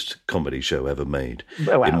greatest comedy show ever made,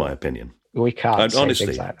 in my opinion. We can't say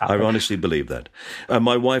things like that. I honestly believe that.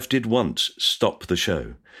 My wife did once stop the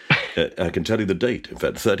show. I can tell you the date. In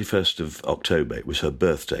fact, 31st of October, it was her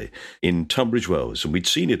birthday in Tunbridge Wells. And we'd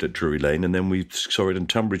seen it at Drury Lane, and then we saw it in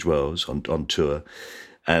Tunbridge Wells on tour.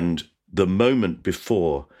 And the moment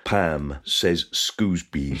before Pam says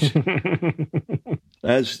 "Scoosbees,"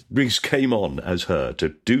 as Reese came on as her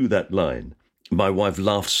to do that line, my wife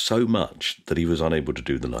laughed so much that he was unable to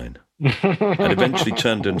do the line. And eventually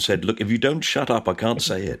turned and said, "Look, if you don't shut up, I can't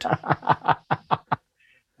say it."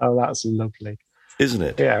 Oh, that's lovely. Isn't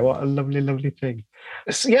it? Yeah, what a lovely, lovely thing.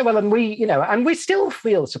 So, yeah, well, and we still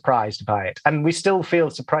feel surprised by it. And we still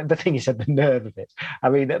feel surprised. The thing you said, the nerve of it. I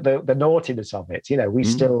mean, the naughtiness of it, we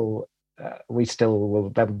still we still will.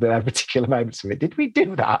 There are particular moments of it. Did we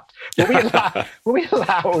do that? Were we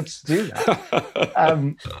allowed to do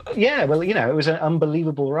that? Yeah. Well, it was an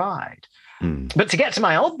unbelievable ride. But to get to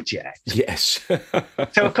my object, yes.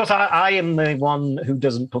 So of course I am the one who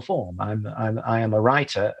doesn't perform. I am a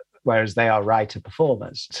writer, whereas they are writer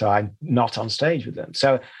performers. So I'm not on stage with them.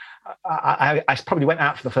 So I probably went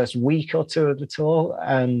out for the first week or two of the tour,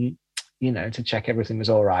 to check everything was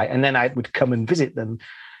all right, and then I would come and visit them,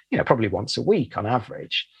 probably once a week on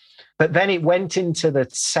average. But then it went into the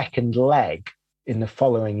second leg in the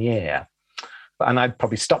following year. And I'd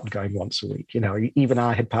probably stopped going once a week. Even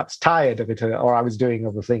I had perhaps tired of it, or I was doing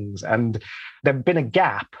other things. And there'd been a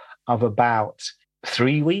gap of about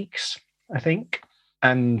 3 weeks, I think.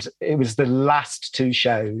 And it was the last 2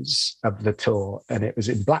 shows of the tour, and it was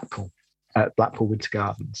in Blackpool, at Blackpool Winter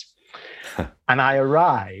Gardens. And I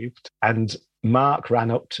arrived, and Mark ran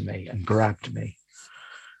up to me and grabbed me.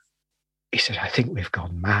 He said, "I think we've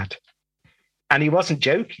gone mad." And he wasn't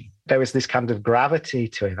joking. There was this kind of gravity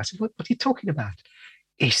to him. I said, what are you talking about?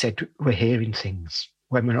 He said, "We're hearing things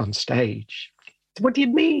when we're on stage." I said, "What do you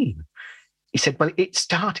mean?" He said, "Well, it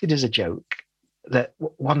started as a joke that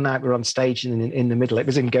one night we're on stage and in the middle, it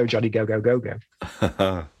was in Go Johnny Go Go Go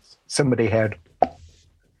Go. Somebody heard,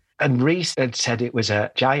 and Reese had said it was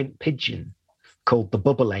a giant pigeon called the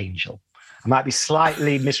Bubble Angel. I might be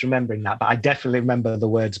slightly misremembering that, but I definitely remember the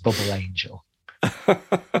words Bubble Angel.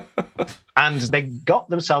 And they got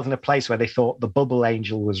themselves in a place where they thought the Bubble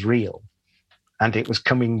Angel was real and it was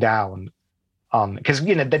coming down on, because,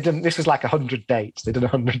 this was like 100 dates. They did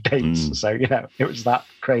 100 dates. So, it was that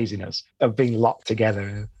craziness of being locked together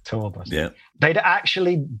in a tour bus. Yeah. They'd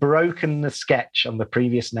actually broken the sketch on the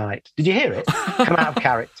previous night. Did you hear it? Come out of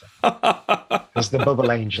character. As the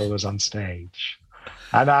Bubble Angel was on stage.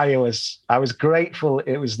 And I was grateful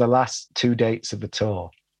it was the last 2 dates of the tour.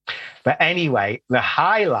 But anyway, the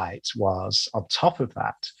highlight was, on top of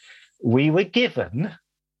that, we were given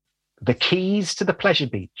the keys to the pleasure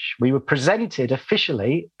beach. We were presented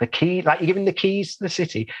officially the key, like you're given the keys to the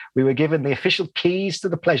city. We were given the official keys to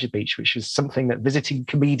the pleasure beach, which was something that visiting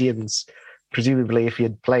comedians, presumably if you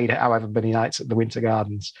had played however many nights at the Winter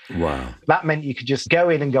Gardens. Wow. That meant you could just go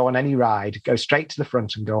in and go on any ride, go straight to the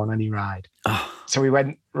front and go on any ride. So we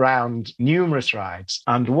went round numerous rides,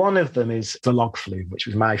 and one of them is the Log Flume, which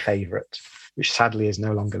was my favourite, which sadly is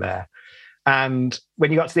no longer there. And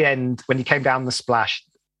when you got to the end, when you came down the splash,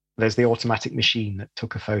 there's the automatic machine that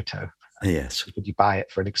took a photo. Yes. Could you buy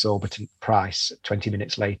it for an exorbitant price 20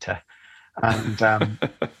 minutes later? And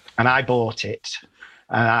and I bought it,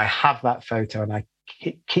 and I have that photo, and I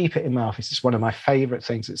keep it in my office. It's one of my favourite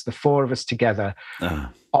things. It's the 4 of us together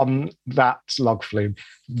on that Log Flume.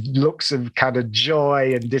 Looks of kind of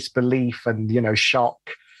joy and disbelief and, shock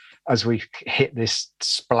as we hit this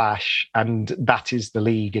splash. And that is the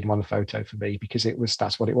league in one photo for me, because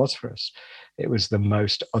that's what it was for us. It was the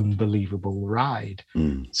most unbelievable ride.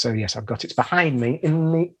 So yes, I've got it behind me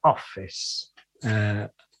in the office.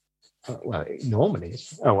 Well, it normally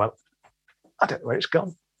is. Oh, well, I don't know where it's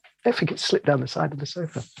gone. I don't think it's slipped down the side of the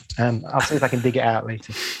sofa. I'll see if I can dig it out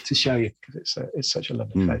later to show you, because it's such a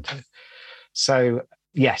lovely photo. So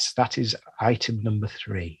yes, that is item number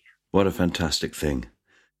 3. What a fantastic thing.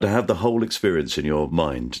 To have the whole experience in your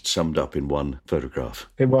mind summed up in one photograph.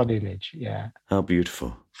 In one image, yeah. How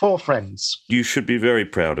beautiful. 4 friends. You should be very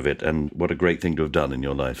proud of it, and what a great thing to have done in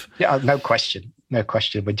your life. Yeah, no question. No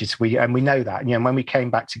question. We know that. When we came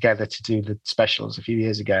back together to do the specials a few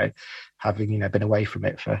years ago, having, been away from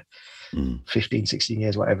it for 15, 16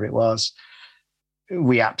 years, whatever it was,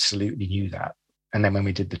 we absolutely knew that. And then when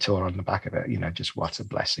we did the tour on the back of it, just what a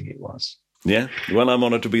blessing it was. Yeah, well, I'm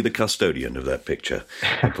honoured to be the custodian of that picture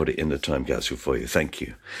and put it in the time capsule for you. Thank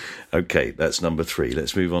you. Okay, that's number 3.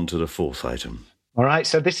 Let's move on to the 4th item. All right,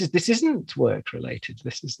 so this isn't work related.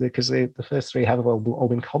 This is because the first 3 have all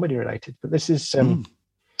been comedy related. But this is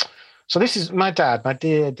so this is my dad, my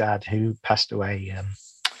dear dad, who passed away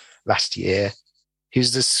last year. He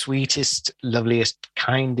was the sweetest, loveliest,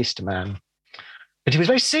 kindest man. But he was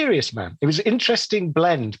a very serious man. It was an interesting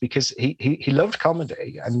blend, because he loved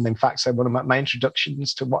comedy. And in fact, so one of my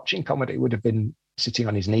introductions to watching comedy would have been sitting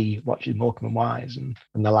on his knee, watching Morecambe and Wise and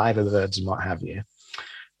the Live Birds and what have you.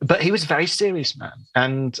 But he was a very serious man.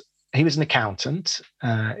 And he was an accountant.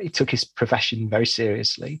 He took his profession very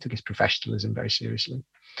seriously, took his professionalism very seriously.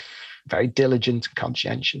 Very diligent and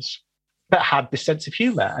conscientious, but had this sense of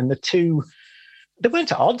humour. And the two, they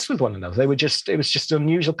weren't at odds with one another. It was just an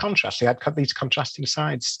unusual contrast. He had these contrasting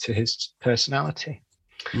sides to his personality.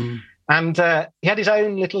 And he had his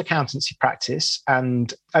own little accountancy practice.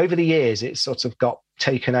 And over the years, it sort of got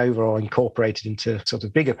taken over or incorporated into sort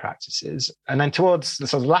of bigger practices. And then towards the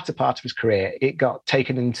sort of latter part of his career, it got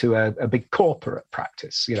taken into a big corporate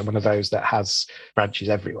practice, one of those that has branches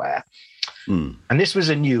everywhere. And this was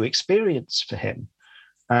a new experience for him.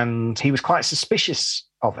 And he was quite suspicious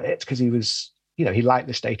of it because he was, he liked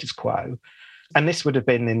the status quo. And this would have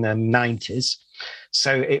been in the 90s.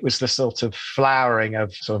 So it was the sort of flowering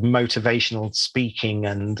of sort of motivational speaking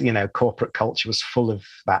and, corporate culture was full of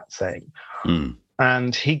that thing.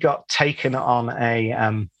 And he got taken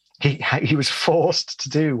on he was forced to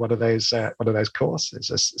do one of those courses,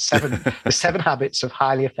 the 7 habits of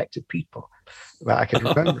highly effective people that I can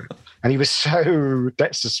remember. And he was so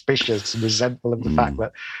suspicious and resentful of the fact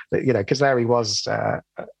that because there he was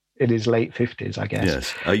in his late 50s, I guess.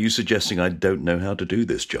 Yes. Are you suggesting I don't know how to do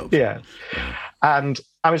this job? Yeah. And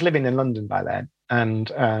I was living in London by then.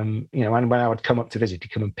 And, and when I would come up to visit, he'd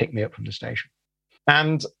come and pick me up from the station.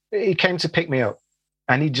 And he came to pick me up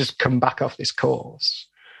and he'd just come back off this course.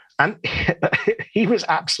 And he was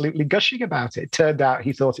absolutely gushing about it. It turned out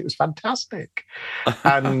he thought it was fantastic.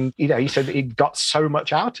 And, he said that he'd got so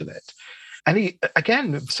much out of it. And he,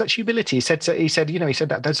 again, with such humility, he said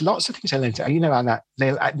that there's lots of things I learned, and that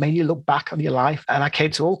they made you look back on your life. And I came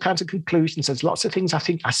to all kinds of conclusions. There's lots of things I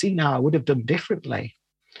think I see now I would have done differently.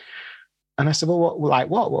 And I said, well,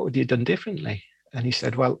 what would you have done differently? And he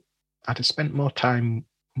said, well, I'd have spent more time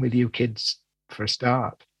with you kids for a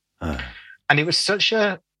start. And it was such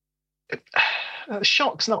a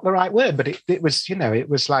shock's not the right word, but it was, it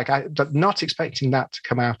was like but not expecting that to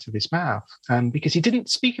come out of his mouth, and because he didn't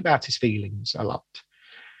speak about his feelings a lot,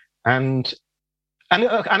 and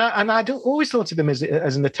I always thought of him as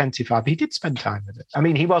an attentive father. He did spend time with it. I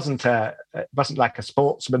mean, he wasn't like a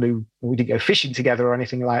sportsman who we didn't go fishing together or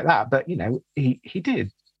anything like that, but he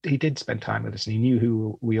did spend time with us, and he knew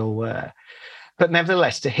who we all were. But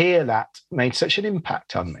nevertheless, to hear that made such an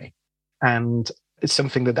impact on me, and it's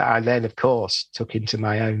something that I then, of course, took into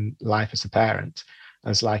my own life as a parent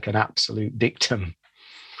as like an absolute dictum.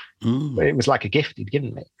 It was like a gift he'd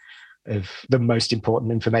given me of the most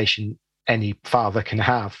important information any father can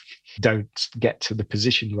have. Don't get to the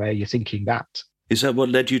position where you're thinking that. Is that what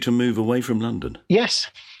led you to move away from London? Yes,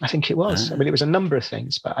 I think it was. I mean, it was a number of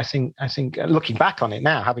things, but I think looking back on it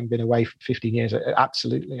now, having been away for 15 years,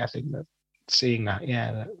 absolutely, I think that seeing that,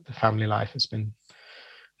 the family life has been.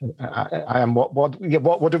 I am what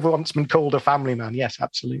would have once been called a family man. Yes,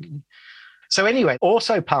 absolutely. So anyway,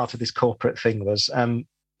 also part of this corporate thing was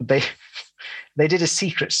they did a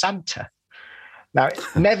Secret Santa. Now,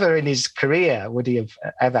 never in his career would he have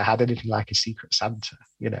ever had anything like a Secret Santa,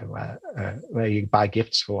 where you buy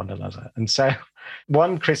gifts for one another. And so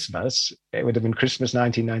one Christmas, it would have been Christmas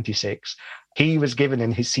 1996, he was given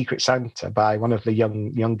in his Secret Santa by one of the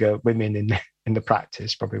younger women in the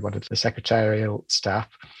practice, probably one of the secretarial staff,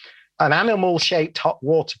 an animal-shaped hot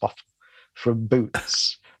water bottle from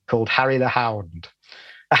Boots called Harry the Hound.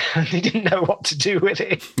 And he didn't know what to do with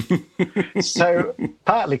it. So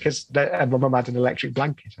partly because my mum had an electric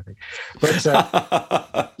blanket, I think.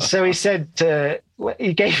 But so he said,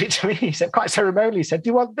 he gave it to me. He said, quite ceremonially, he said,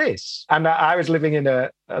 do you want this? And I was living in a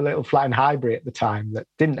little flat in Highbury at the time that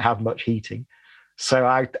didn't have much heating. So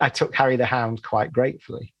I took Harry the Hound quite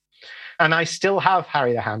gratefully. And I still have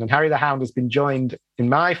Harry the Hound. And Harry the Hound has been joined in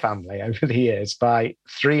my family over the years by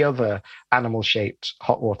 3 other animal-shaped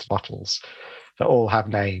hot water bottles that all have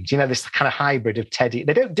names. This kind of hybrid of Teddy.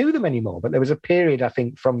 They don't do them anymore, but there was a period, I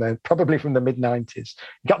think, probably from the mid-90s.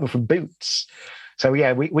 Got them from Boots. So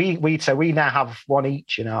yeah, we now have one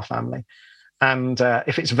each in our family. And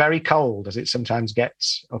if it's very cold, as it sometimes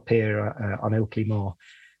gets up here on Ilkley Moor,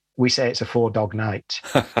 we say it's a 4-dog night,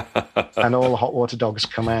 and all the hot water dogs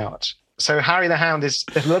come out. So Harry the Hound is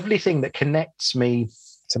a lovely thing that connects me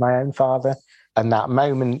to my own father, and that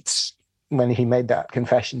moment when he made that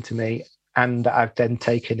confession to me, and that I've then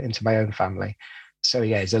taken into my own family. So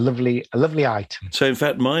yeah, it's a lovely item. So in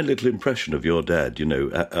fact, my little impression of your dad,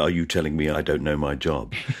 are you telling me I don't know my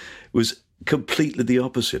job, was completely the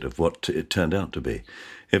opposite of what it turned out to be.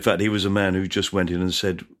 In fact, he was a man who just went in and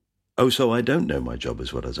said, oh, so I don't know my job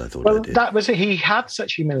as well as I thought I did. That was it. He had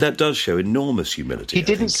such humility. That does show enormous humility. He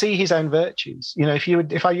didn't see his own virtues. If you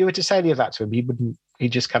were to say any of that to him, he wouldn't.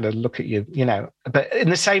 He'd just kind of look at you, But in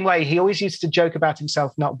the same way, he always used to joke about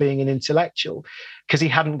himself not being an intellectual because he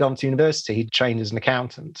hadn't gone to university. He'd trained as an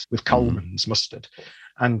accountant with Coleman's mustard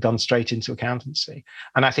and gone straight into accountancy.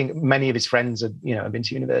 And I think many of his friends had been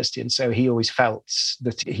to university. And so he always felt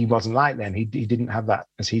that he wasn't like them. He didn't have that,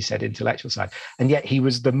 as he said, intellectual side. And yet he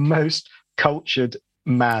was the most cultured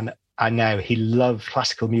man I know he loved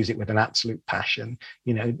classical music with an absolute passion.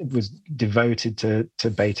 You know, was devoted to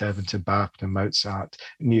Beethoven, to Bach, to Mozart,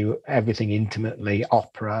 knew everything intimately,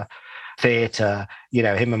 opera, theatre. You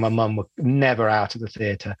know, him and my mum were never out of the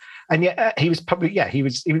theatre. And yet he was probably, I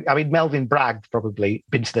mean, Melvin Bragg probably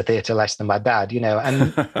been to the theatre less than my dad, you know,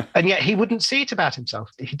 and yet he wouldn't see it about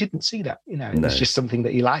himself. He didn't see that, you know, it was just something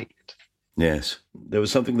that he liked. Yes. There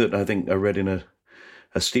was something that I think I read in a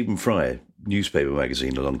Stephen Fry newspaper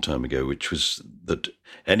magazine a long time ago, which was that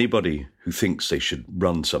anybody who thinks they should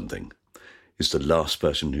run something is the last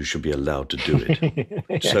person who should be allowed to do it.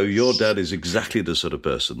 Yes. So your dad is exactly the sort of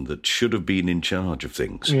person that should have been in charge of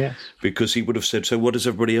things, because he would have said, so what does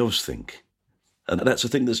everybody else think? And that's a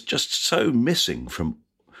thing that's just so missing from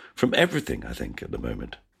everything, I think, at the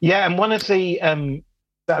moment. Yeah, and one of the,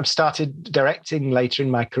 that I've started directing later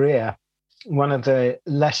in my career, one of the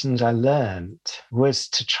lessons I learned was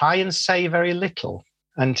to try and say very little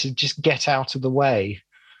and to just get out of the way,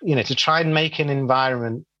 you know, to try and make an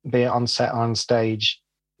environment, be it on set or on stage,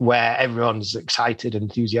 where everyone's excited,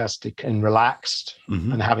 enthusiastic and relaxed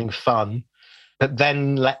and having fun, but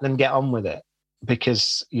then let them get on with it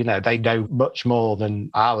because, you know, they know much more than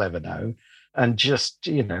I'll ever know, and just,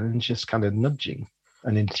 you know, and just kind of nudging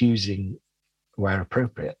and enthusing where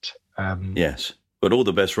appropriate. Yes. But all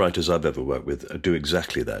the best writers I've ever worked with do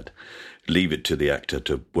exactly that. Leave it to the actor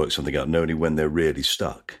to work something out, and only when they're really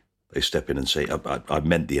stuck, they step in and say, I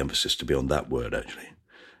meant the emphasis to be on that word, actually.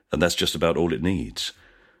 And that's just about all it needs.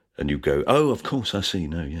 And you go, oh, of course, I see.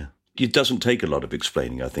 No, yeah. It doesn't take a lot of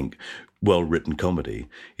explaining, I think. Well-written comedy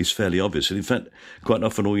is fairly obvious. And in fact, quite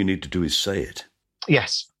often all you need to do is say it.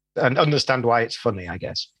 Yes. And understand why it's funny, I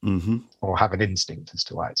guess. Mm-hmm. Or have an instinct as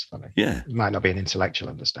to why it's funny. Yeah. It might not be an intellectual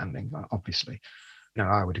understanding, obviously. No,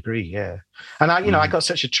 I would agree, yeah. And I got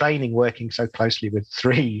such a training working so closely with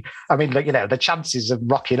three. I mean, you know, the chances of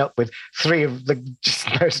rocking up with three of the just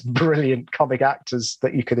most brilliant comic actors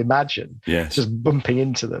that you could imagine, just bumping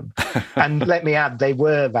into them. And let me add, they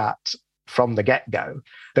were that from the get-go.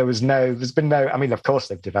 There's been no, I mean, of course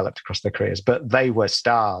they've developed across their careers, but they were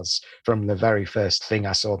stars from the very first thing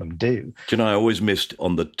I saw them do. Do you know, I always missed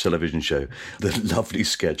on the television show the lovely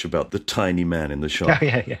sketch about the tiny man in the shop. Oh,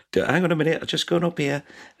 yeah. Hang on a minute, I've just gone up here.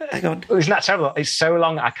 Hang on. Isn't that terrible? It's so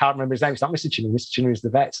long, I can't remember his name. It's not Mr. Chinnery. Mr. Chinnery is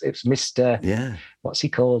the vet. It's Mr. Yeah. What's he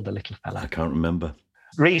called, the little fella? I can't remember.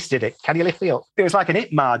 Reese did it. Can you lift me up? It was like an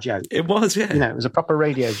Itmar joke. It was, yeah. You know, it was a proper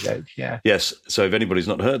radio joke, yeah. Yes, so if anybody's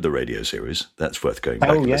not heard the radio series, that's worth going back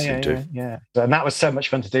and listening to. Yeah. And that was so much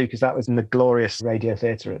fun to do because that was in the glorious radio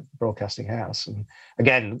theatre at Broadcasting House. And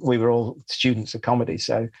again, we were all students of comedy,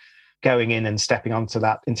 so going in and stepping into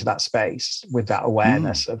that space with that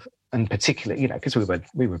awareness of, and particularly, you know, because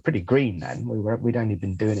we were pretty green then. We'd only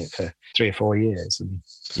been doing it for 3 or 4 years. And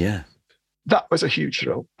yeah. That was a huge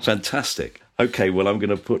thrill. Fantastic. Okay, well, I'm going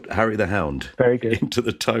to put Harry the Hound into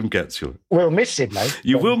the time capsule. We'll miss him, though.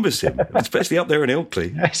 You will miss him, especially up there in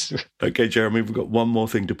Ilkley. Yes. Okay, Jeremy, we've got one more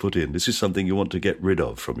thing to put in. This is something you want to get rid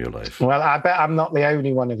of from your life. Well, I bet I'm not the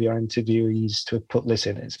only one of your interviewees to have put this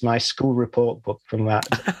in. It's my school report book from that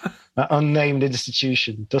unnamed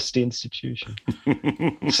institution, dusty institution.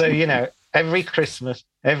 So, you know, every Christmas,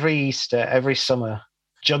 every Easter, every summer,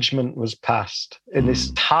 judgment was passed in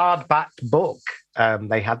this hardback book.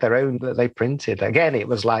 They had their own that they printed. Again, it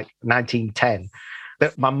was like 1910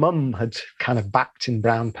 that my mum had kind of backed in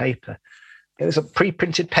brown paper. It was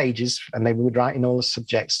pre-printed pages, and they would write in all the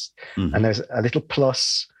subjects. And there's a little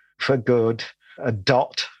plus for good, a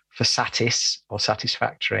dot for satis or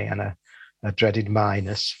satisfactory, and a dreaded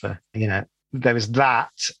minus for, you know, there was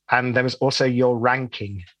that. And there was also your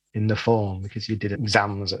ranking in the form, because you did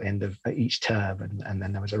exams at the end of each term, and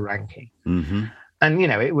then there was a ranking. And, you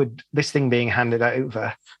know, this thing being handed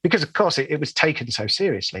over, because of course it was taken so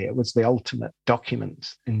seriously. It was the ultimate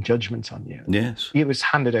document in judgment on you. Yes. It was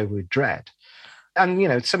handed over with dread. And, you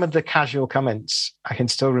know, some of the casual comments I can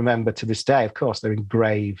still remember to this day. Of course, they're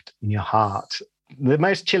engraved in your heart. The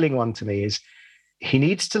most chilling one to me is, he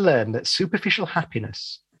needs to learn that superficial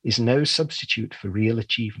happiness is no substitute for real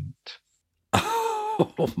achievement.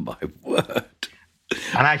 Oh, my word.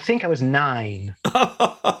 And I think I was 9.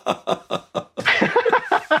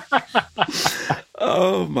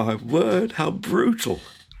 Oh, my word. How brutal.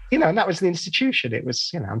 You know, and that was the institution. It was,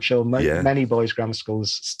 you know, I'm sure many boys' grammar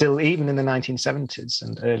schools still, even in the 1970s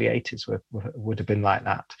and early 80s, would have been like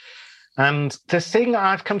that. And the thing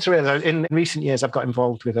I've come to realize in recent years, I've got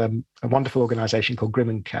involved with a wonderful organisation called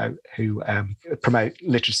Grimm & Co., who promote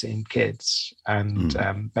literacy in kids,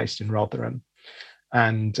 and based in Rotherham.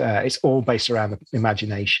 And it's all based around the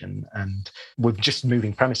imagination. And we're just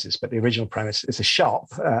moving premises, but the original premise is a shop,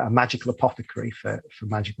 a magical apothecary for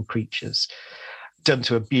magical creatures, done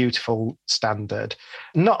to a beautiful standard.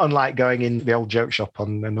 Not unlike going in the old joke shop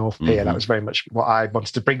on the North Pier. That was very much what I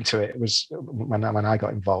wanted to bring to it. It was when I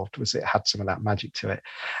got involved, was it had some of that magic to it.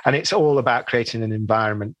 And it's all about creating an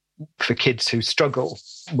environment for kids who struggle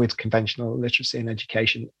with conventional literacy and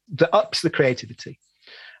education that ups the creativity.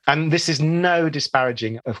 And this is no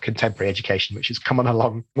disparaging of contemporary education, which has come on a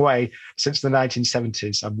long way since the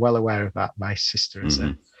 1970s. I'm well aware of that. My sister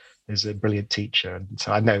is a brilliant teacher. And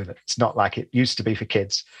so I know that it's not like it used to be for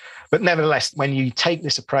kids. But nevertheless, when you take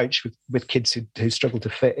this approach with kids who struggle to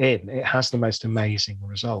fit in, it has the most amazing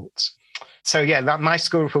results. So yeah, my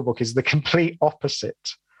school report book is the complete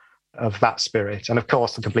opposite of that spirit. And of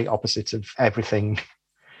course, the complete opposite of everything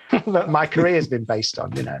that my career has been based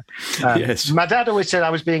on, Yes. My dad always said I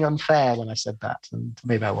was being unfair when I said that, and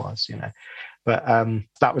maybe I was, But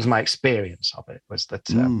that was my experience of it, was that...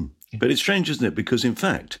 But it's strange, isn't it? Because, in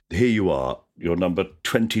fact, here you are, you're number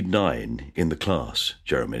 29 in the class,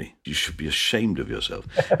 Jeremy. You should be ashamed of yourself.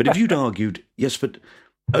 But if you'd argued, yes, but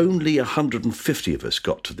only 150 of us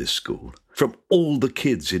got to this school from all the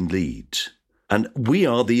kids in Leeds, and we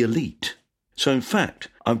are the elite. So, in fact,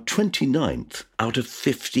 I'm 29th out of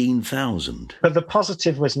 15,000. But the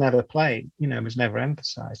positive was never played, was never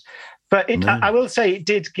emphasised. But I will say it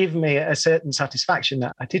did give me a certain satisfaction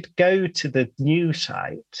that I did go to the new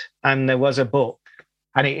site and there was a book,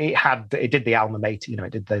 and it did the alma mater,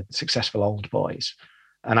 it did the Successful Old Boys.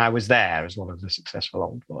 And I was there as one of the successful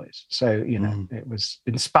old boys. So, it was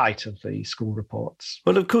in spite of the school reports.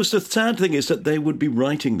 Well, of course, the sad thing is that they would be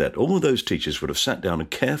writing that. All of those teachers would have sat down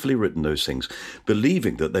and carefully written those things,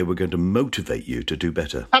 believing that they were going to motivate you to do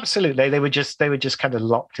better. Absolutely. They were just kind of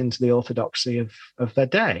locked into the orthodoxy of their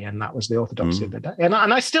day. And that was the orthodoxy of their day. And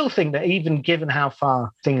I still think that even given how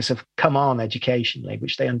far things have come on educationally,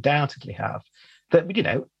 which they undoubtedly have, that,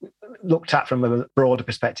 looked at from a broader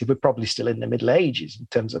perspective, we're probably still in the Middle Ages in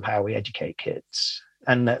terms of how we educate kids.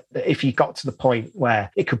 And that if you got to the point where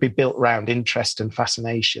it could be built around interest and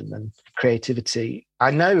fascination and creativity,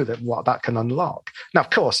 I know that what that can unlock. Now, of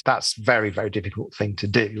course, that's a very, very difficult thing to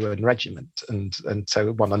do and regiment. And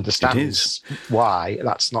so one understands why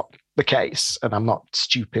that's not the case, and I'm not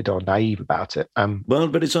stupid or naive about it. Well,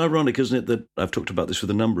 but it's ironic, isn't it, that I've talked about this with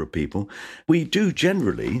a number of people. We do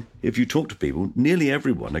generally, if you talk to people, nearly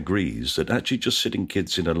everyone agrees that actually just sitting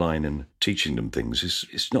kids in a line and teaching them things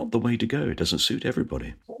is not the way to go. It doesn't suit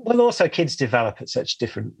everybody. Well, also kids develop at such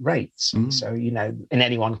different rates. So, in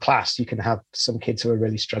any one class, you can have some kids who are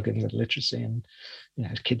really struggling with literacy and,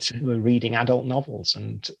 kids who are reading adult novels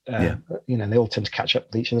and, they all tend to catch up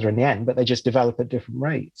with each other in the end, but they just develop at different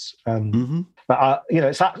rates. But,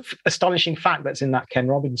 it's that astonishing fact that's in that Ken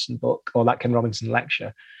Robinson book or that Ken Robinson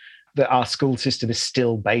lecture that our school system is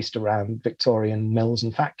still based around Victorian mills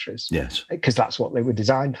and factories. Yes. Because that's what they were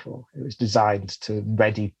designed for. It was designed to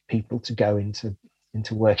ready people to go into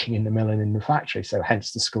working in the mill and in the factory. So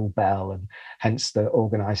hence the school bell and hence the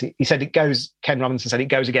organising. He said Ken Robinson said it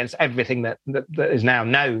goes against everything that is now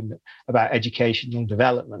known about educational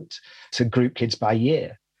development to group kids by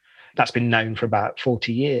year. That's been known for about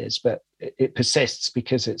 40 years, but it persists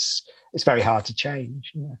because it's very hard to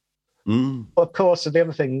change. Of course, the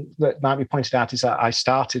other thing that might be pointed out is that I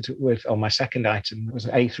started with, on my second item, it was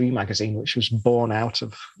an A3 magazine, which was born out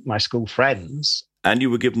of my school friends. And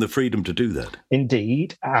you were given the freedom to do that.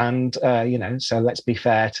 Indeed. And, so let's be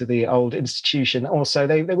fair to the old institution. Also,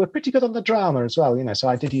 they were pretty good on the drama as well, so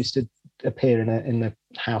I did used to appear in the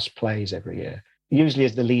house plays every year, usually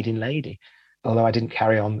as the leading lady, although I didn't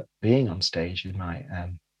carry on being on stage in my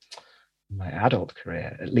adult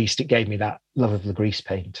career. At least it gave me that love of the grease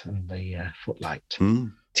paint and the footlight.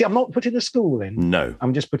 See, I'm not putting the school in. No.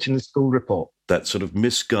 I'm just putting the school report. That sort of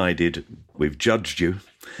misguided, we've judged you.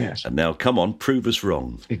 Yes. And now, come on, prove us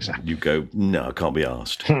wrong. Exactly. You go, no, I can't be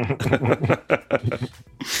asked.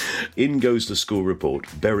 In goes the school report,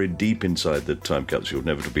 buried deep inside the time capsule,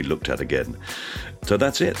 never to be looked at again. So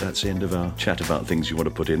that's it. That's the end of our chat about things you want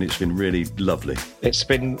to put in. It's been really lovely. It's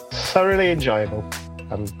been thoroughly enjoyable.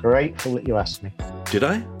 I'm grateful that you asked me. Did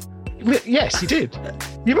I? Yes, you did.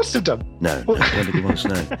 You must have done. No, I don't think it was,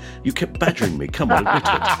 no. You kept badgering me. Come on, admit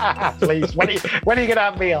it. Please, when are you going to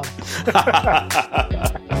have me on?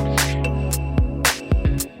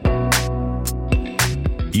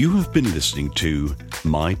 You have been listening to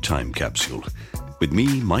My Time Capsule with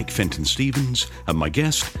me, Mike Fenton-Stevens, and my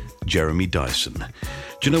guest, Jeremy Dyson.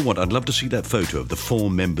 Do you know what? I'd love to see that photo of the 4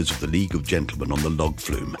 members of the League of Gentlemen on the log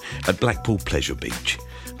flume at Blackpool Pleasure Beach.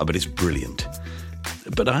 I bet it's brilliant.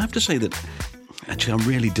 But I have to say that Actually, I'm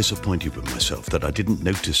really disappointed with myself that I didn't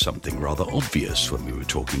notice something rather obvious when we were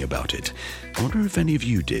talking about it. I wonder if any of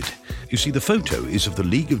you did. You see, the photo is of the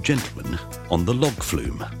League of Gentlemen on the log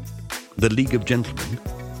flume. The League of Gentlemen,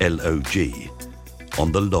 L-O-G,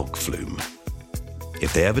 on the log flume.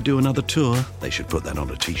 If they ever do another tour, they should put that on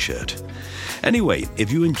a t-shirt. Anyway,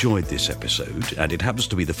 if you enjoyed this episode, and it happens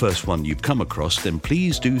to be the first one you've come across, then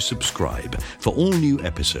please do subscribe for all new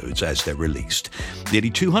episodes as they're released. Nearly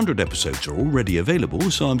 200 episodes are already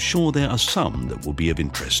available, so I'm sure there are some that will be of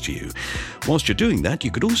interest to you. Whilst you're doing that,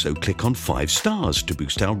 you could also click on 5 stars to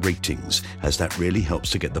boost our ratings, as that really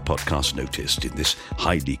helps to get the podcast noticed in this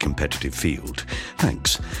highly competitive field.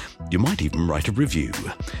 Thanks. You might even write a review.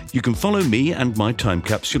 You can follow me and my Time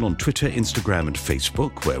Capsule on Twitter, Instagram and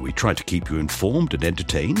Facebook, where we try to keep you informed and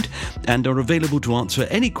entertained, and are available to answer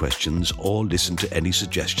any questions or listen to any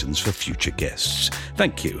suggestions for future guests.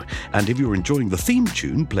 Thank you. And if you're enjoying the theme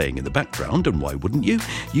tune playing in the background, and why wouldn't you,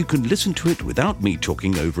 you can listen to it without me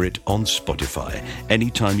talking over it on Spotify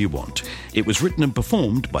anytime you want. It was written and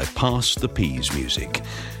performed by Pass the Peas Music.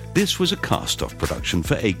 This was a cast-off production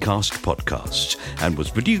for Acast Podcasts and was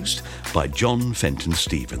produced by John Fenton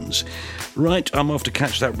Stevens. Right, I'm off to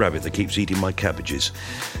catch that rabbit that keeps eating my cabbages.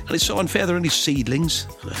 And it's so unfair there are any seedlings.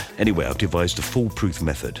 Anyway, I've devised a foolproof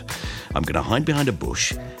method. I'm going to hide behind a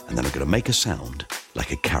bush and then I'm going to make a sound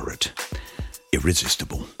like a carrot.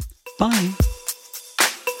 Irresistible. Bye.